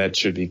 And that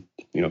should be,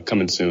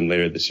 coming soon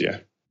later this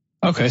year.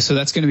 Okay, so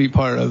that's going to be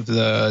part of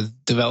the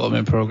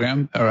development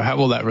program, or how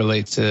will that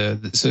relate to?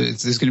 So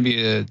there's going to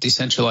be a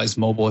decentralized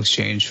mobile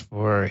exchange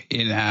for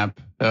in-app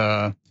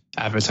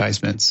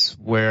advertisements,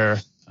 where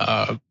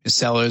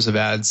sellers of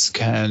ads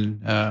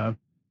can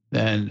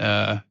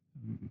then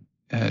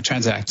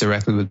transact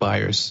directly with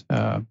buyers,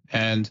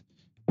 and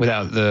with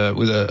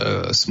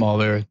a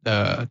smaller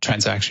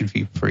transaction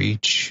fee for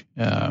each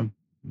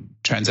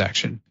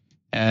transaction.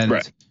 And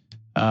right.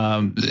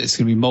 It's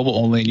going to be mobile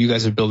only, and you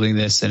guys are building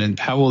this. And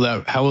how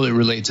will it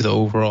relate to the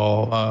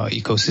overall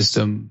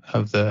ecosystem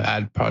of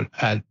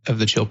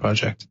the Chill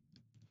project?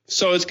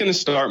 So it's going to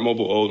start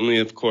mobile only,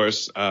 of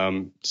course,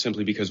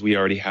 simply because we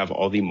already have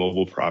all the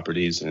mobile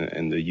properties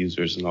and the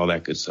users and all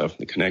that good stuff and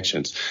the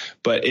connections.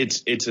 But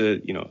it's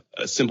a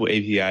simple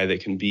API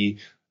that can be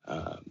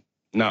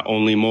not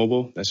only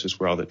mobile. That's just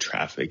where all the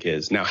traffic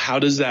is. Now, how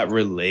does that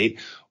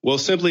relate? Well,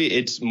 simply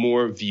it's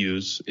more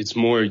views, it's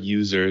more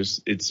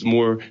users, it's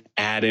more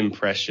ad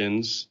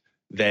impressions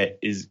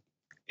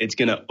it's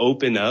going to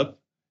open up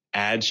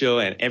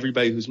AdChill and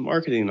everybody who's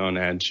marketing on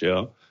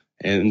AdChill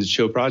and the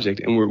Chill project.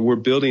 And we're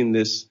building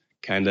this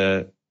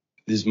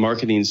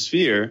marketing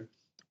sphere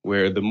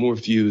where the more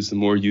views, the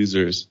more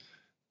users,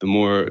 the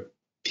more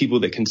people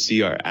that can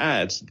see our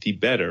ads, the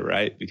better,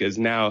 right? Because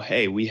now,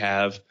 hey, we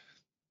have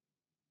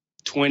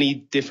 20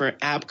 different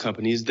app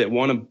companies that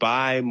want to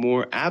buy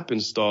more app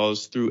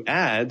installs through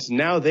ads.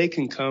 Now they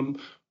can come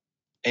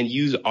and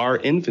use our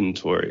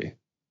inventory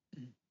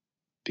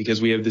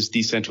because we have this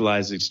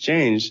decentralized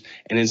exchange.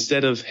 And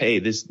instead of, hey,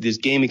 this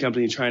gaming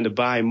company trying to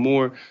buy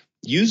more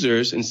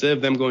users, instead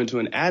of them going to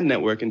an ad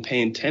network and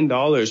paying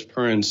 $10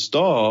 per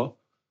install,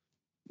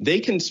 they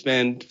can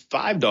spend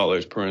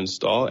 $5 per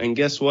install. And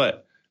guess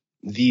what?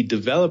 The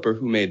developer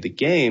who made the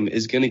game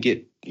is going to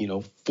get,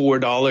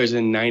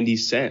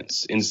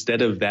 $4.90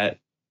 instead of that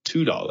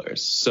 $2.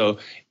 So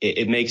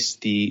it makes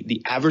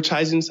the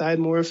advertising side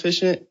more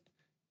efficient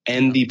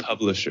and the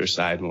publisher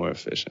side more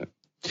efficient.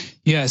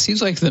 Yeah, it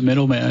seems like the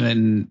middleman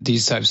in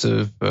these types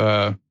of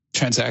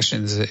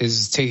transactions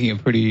is taking a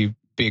pretty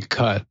big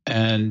cut,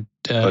 and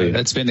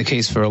that's been the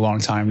case for a long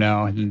time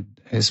now, and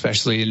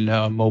especially in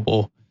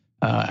mobile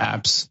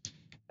apps.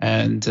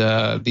 And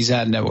these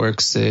ad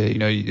networks,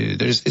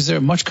 is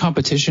there much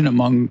competition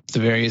among the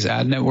various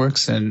ad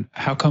networks, and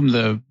how come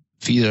the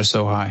fees are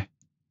so high?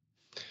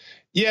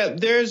 Yeah,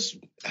 there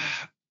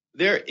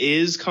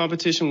is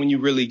competition when you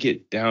really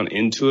get down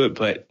into it,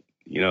 but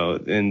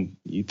then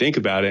you think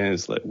about it, and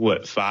it's like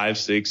what 5,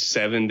 6,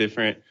 7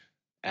 different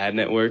ad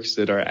networks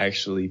that are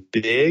actually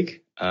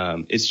big.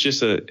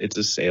 It's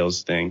a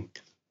sales thing,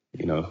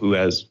 who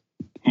has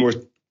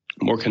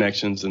more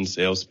connections than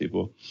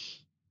salespeople.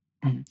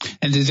 And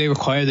did they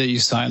require that you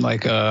sign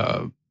like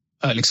an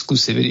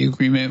exclusivity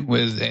agreement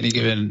with any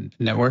given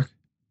network?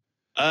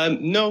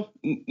 No,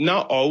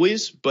 not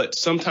always, but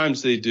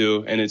sometimes they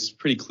do, and it's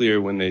pretty clear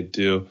when they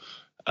do.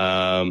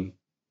 There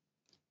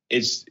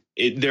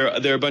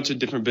are a bunch of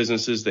different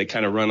businesses that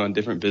kind of run on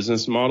different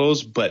business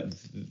models, but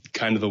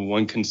kind of the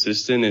one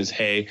consistent is,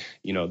 hey,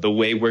 the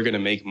way we're going to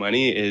make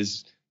money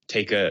is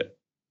take a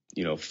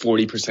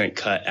 40%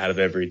 cut out of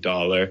every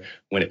dollar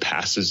when it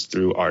passes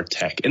through our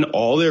tech. And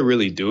all they're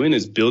really doing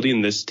is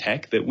building this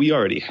tech that we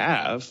already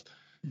have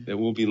that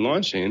we'll be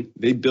launching.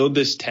 They build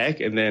this tech,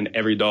 and then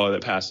every dollar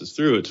that passes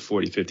through, it's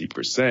 40,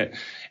 50%.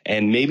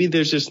 And maybe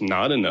there's just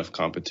not enough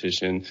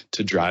competition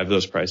to drive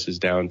those prices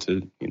down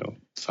to,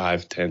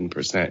 5,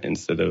 10%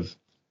 instead of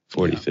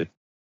 40, 50.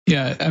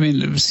 Yeah. I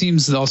mean, it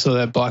seems also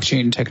that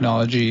blockchain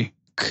technology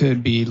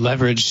could be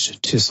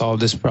leveraged to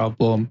solve this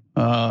problem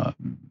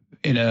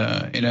in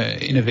a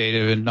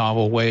innovative and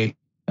novel way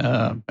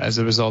as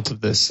a result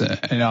of this.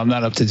 And I'm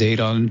not up to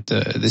date on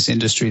this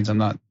industry. I'm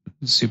not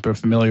super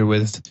familiar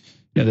with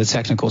the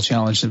technical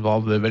challenge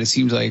involved with it, but it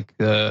seems like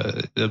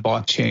the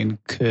blockchain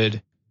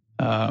could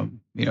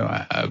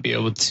be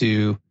able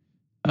to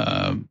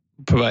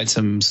provide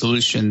some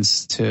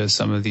solutions to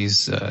some of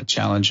these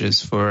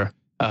challenges for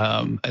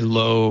a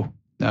low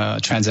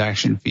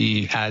transaction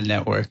fee ad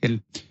network.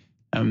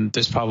 And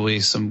there's probably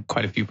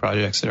quite a few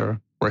projects that are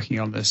working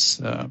on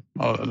this,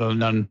 although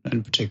none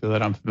in particular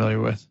that I'm familiar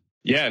with.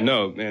 Yeah,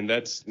 no, man,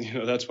 that's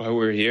why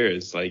we're here.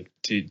 It's like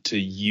to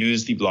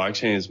use the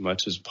blockchain as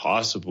much as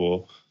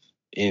possible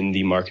in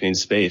the marketing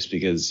space,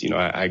 because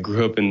I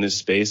grew up in this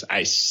space.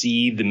 I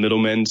see the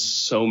middlemen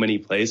so many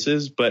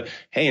places, but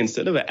hey,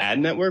 instead of an ad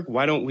network,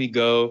 why don't we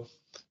go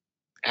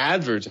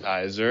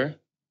advertiser,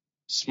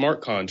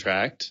 smart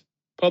contract,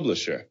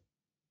 publisher?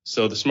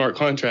 So the smart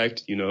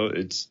contract,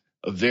 it's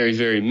a very,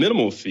 very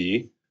minimal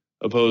fee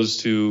opposed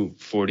to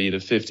 40 to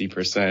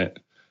 50%,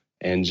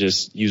 and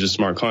just use a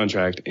smart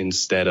contract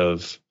instead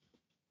of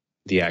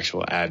the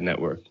actual ad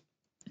network.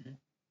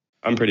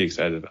 I'm pretty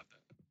excited about that.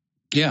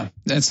 Yeah,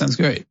 that sounds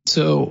great.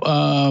 So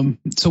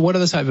what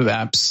other type of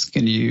apps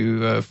can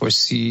you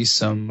foresee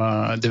some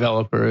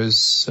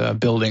developers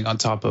building on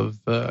top of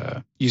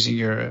using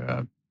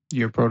your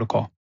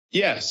protocol?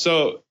 Yeah,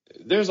 so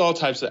there's all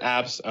types of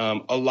apps,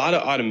 a lot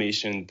of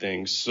automation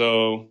things.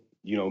 So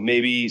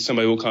maybe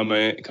somebody will come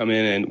in,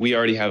 and we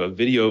already have a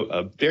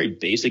very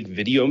basic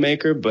video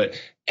maker, but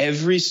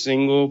every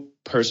single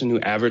person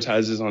who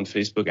advertises on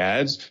Facebook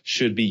ads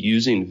should be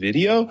using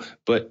video,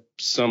 but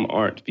some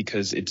aren't,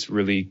 because it's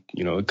really,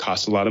 it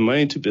costs a lot of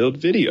money to build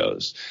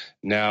videos.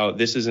 Now,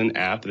 this is an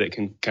app that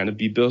can kind of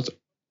be built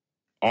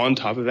on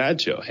top of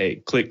AdChill. Hey,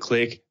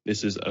 click.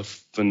 This is a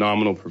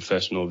phenomenal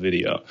professional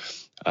video.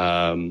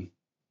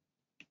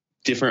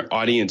 Different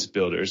audience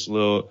builders,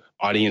 little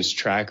audience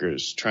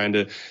trackers, trying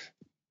to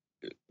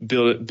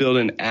build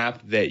an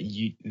app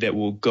that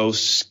will go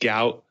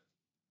scout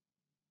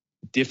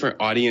different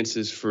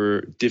audiences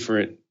for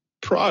different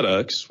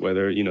products,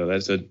 whether,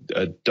 that's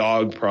a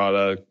dog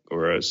product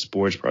or a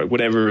sports product,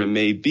 whatever it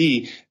may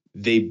be.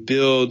 They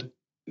build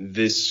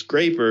this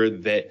scraper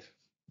that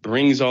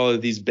brings all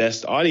of these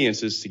best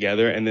audiences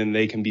together, and then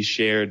they can be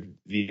shared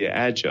via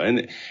ad show.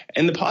 And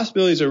the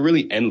possibilities are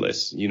really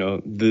endless.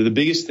 The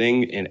biggest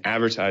thing in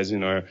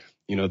advertising are,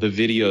 the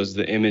videos,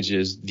 the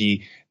images,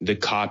 the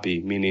copy,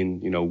 meaning,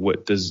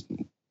 what does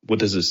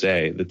it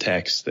say, the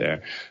text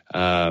there,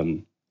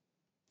 and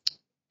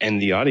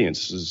the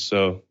audiences.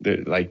 So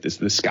like this,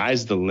 the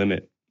sky's the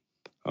limit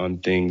on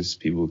things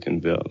people can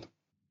build.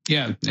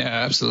 Yeah,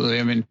 absolutely.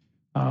 I mean,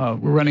 we're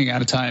running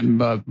out of time,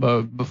 but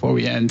before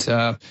we end,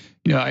 I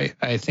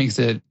think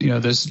that,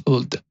 there's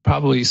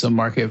probably some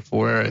market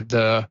for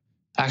the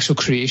actual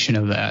creation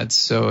of the ads.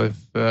 So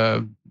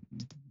if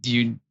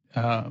you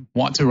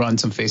want to run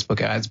some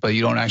Facebook ads, but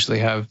you don't actually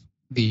have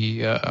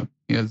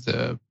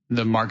the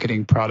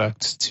marketing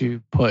product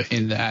to put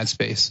in the ad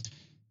space,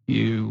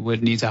 you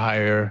would need to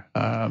hire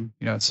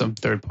some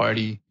third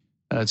party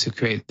to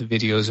create the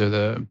videos or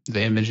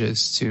the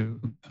images to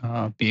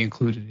be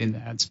included in the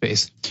ad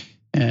space.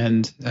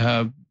 And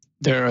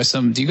there are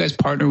some. Do you guys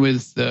partner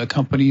with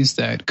companies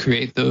that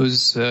create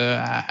those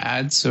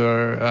ads,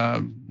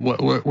 or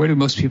where do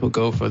most people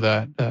go for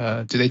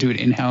that? Do they do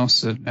it in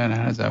house, and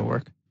how does that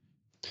work?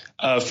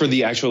 For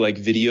the actual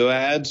video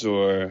ads,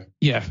 or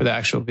for the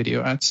actual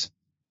video ads.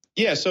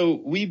 Yeah, so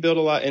we build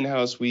a lot in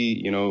house.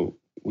 We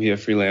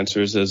have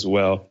freelancers as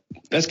well.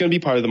 That's going to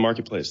be part of the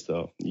marketplace,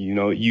 though.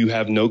 You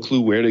have no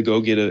clue where to go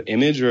get an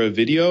image or a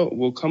video.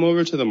 We'll come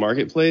over to the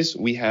marketplace.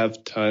 We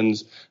have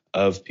tons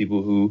of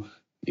people who,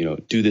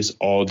 do this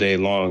all day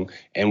long.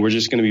 And we're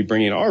just going to be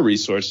bringing our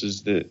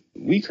resources that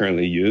we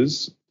currently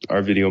use,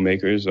 our video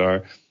makers,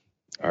 our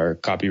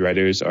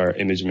copywriters, our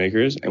image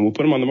makers, and we'll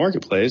put them on the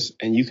marketplace.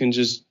 And you can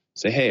just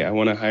say, hey, I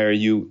want to hire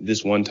you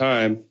this one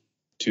time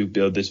to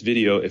build this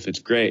video. If it's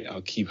great,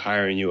 I'll keep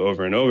hiring you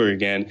over and over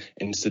again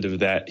instead of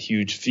that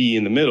huge fee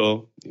in the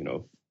middle.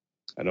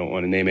 I don't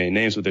want to name any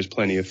names, but there's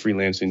plenty of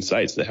freelancing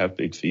sites that have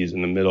big fees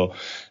in the middle.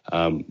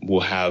 We'll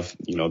have,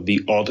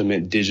 the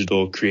ultimate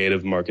digital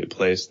creative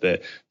marketplace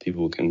that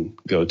people can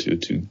go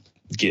to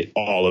get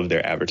all of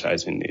their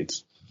advertising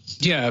needs.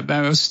 Yeah,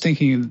 I was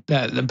thinking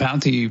that the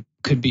bounty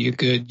could be a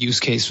good use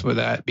case for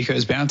that,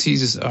 because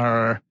bounties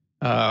are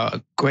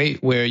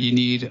great where you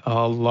need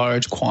a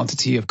large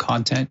quantity of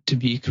content to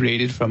be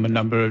created from a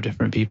number of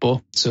different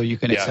people. So you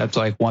can accept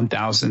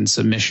 1,000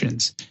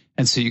 submissions.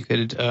 And so you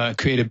could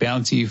create a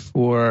bounty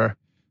for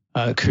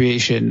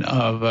creation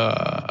of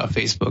a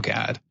Facebook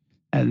ad,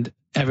 and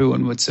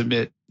everyone would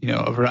submit,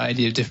 a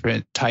variety of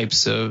different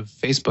types of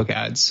Facebook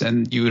ads.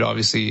 And you would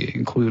obviously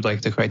include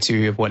the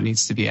criteria of what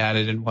needs to be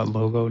added and what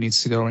logo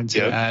needs to go into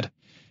the ad.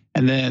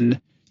 And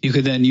then you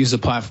could then use the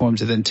platform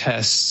to then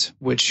test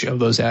which of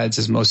those ads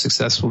is most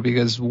successful.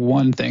 Because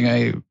one thing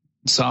I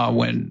saw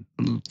when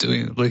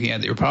looking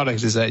at your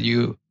product is that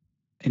you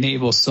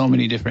enable so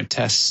many different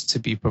tests to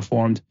be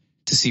performed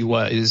to see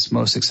what is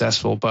most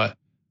successful. But,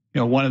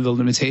 one of the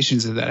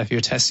limitations is that if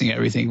you're testing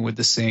everything with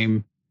the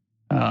same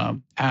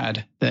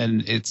ad,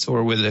 then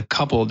or with a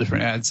couple of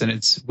different ads, then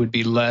it would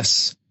be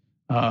less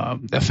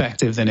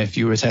effective than if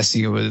you were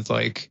testing it with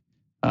a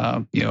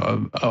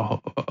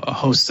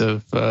host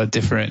of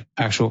different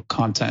actual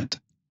content.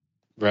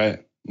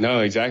 Right. No,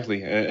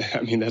 exactly.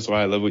 I mean, that's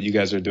why I love what you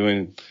guys are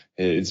doing.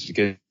 It's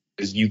because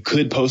you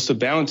could post a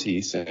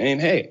bounty saying,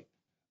 hey,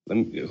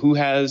 who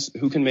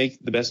can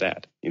make the best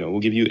ad? We'll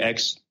give you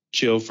X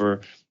chill per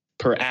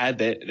ad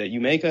that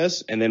you make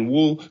us, and then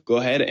we'll go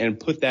ahead and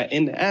put that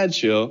in the ad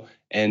chill.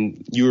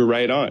 And you were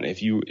right on.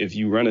 If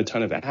you run a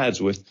ton of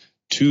ads with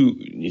two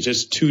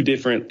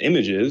different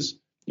images,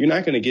 you're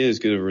not going to get as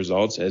good of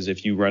results as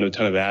if you run a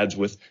ton of ads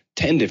with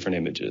 10 different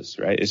images,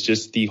 right? It's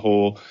just the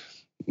whole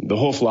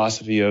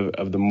philosophy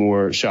of the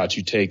more shots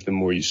you take, the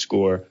more you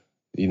score.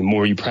 The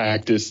more you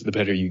practice, the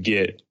better you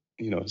get.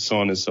 So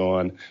on and so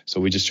on.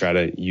 So we just try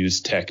to use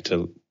tech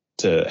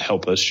to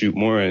help us shoot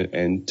more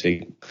and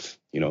take,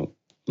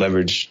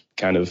 leverage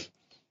kind of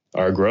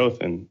our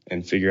growth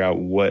and figure out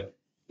what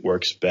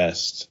works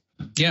best.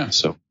 Yeah.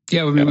 So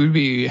we'd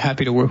be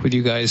happy to work with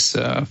you guys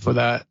for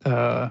that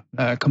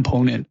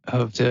component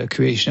of the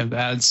creation of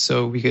ads.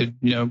 So we could,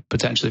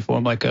 potentially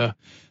form a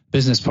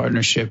business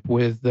partnership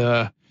with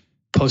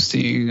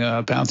posting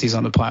bounties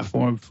on the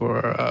platform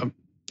for,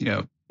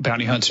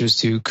 bounty hunters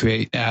to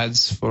create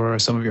ads for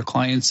some of your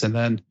clients, and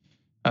then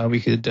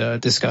we could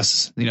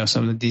discuss,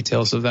 some of the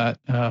details of that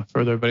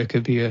further. But it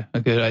could be a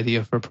good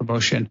idea for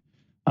promotion.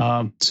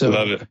 So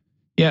love it.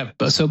 Yeah.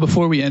 But so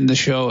before we end the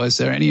show, is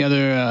there any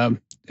other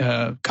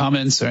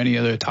comments or any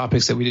other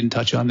topics that we didn't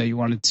touch on that you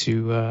wanted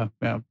to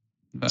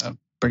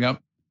bring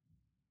up?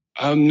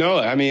 No,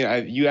 I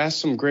mean, you asked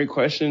some great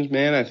questions,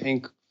 man. I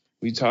think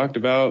we talked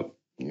about,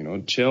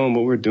 Chill and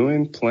what we're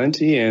doing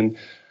plenty, and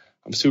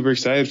I'm super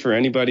excited for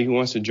anybody who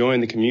wants to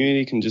join the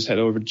community. Can just head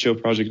over to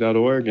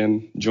chillproject.org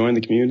and join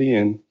the community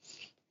and,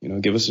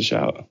 give us a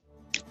shout.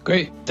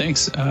 Great,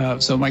 thanks.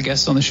 So my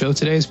guest on the show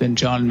today has been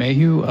John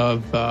Mayhew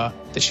of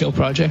the Chill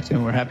Project,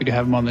 and we're happy to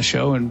have him on the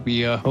show, and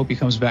we hope he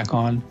comes back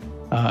on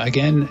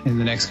again in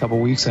the next couple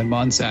of weeks and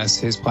months as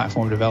his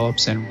platform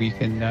develops, and we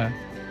can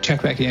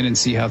check back in and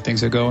see how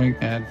things are going,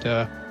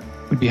 and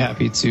we'd be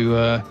happy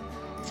to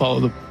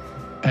follow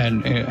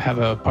and have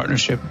a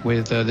partnership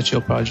with the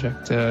Chill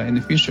Project in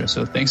the future.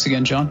 So thanks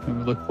again, John, and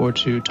we look forward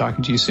to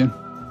talking to you soon.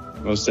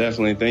 Most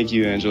definitely. Thank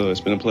you, Angelo.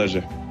 It's been a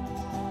pleasure.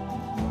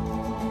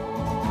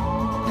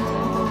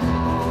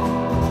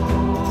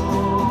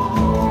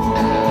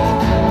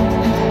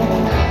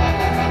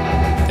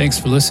 Thanks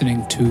for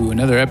listening to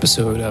another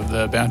episode of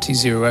the Bounty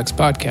Zero X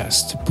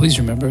podcast. Please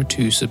remember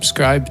to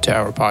subscribe to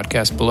our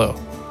podcast below.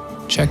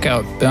 Check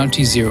out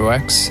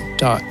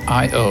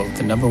bountyzerox.io,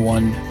 the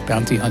 #1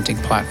 bounty hunting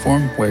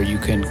platform where you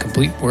can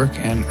complete work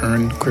and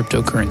earn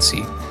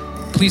cryptocurrency.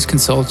 Please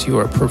consult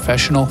your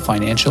professional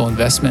financial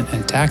investment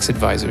and tax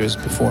advisors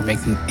before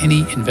making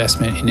any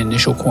investment in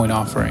initial coin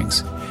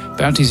offerings.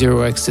 Bounty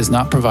Zero X does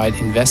not provide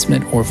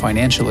investment or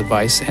financial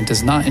advice and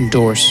does not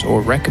endorse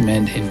or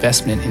recommend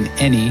investment in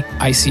any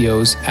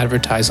ICOs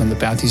advertised on the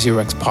Bounty Zero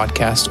X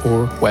podcast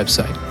or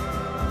website.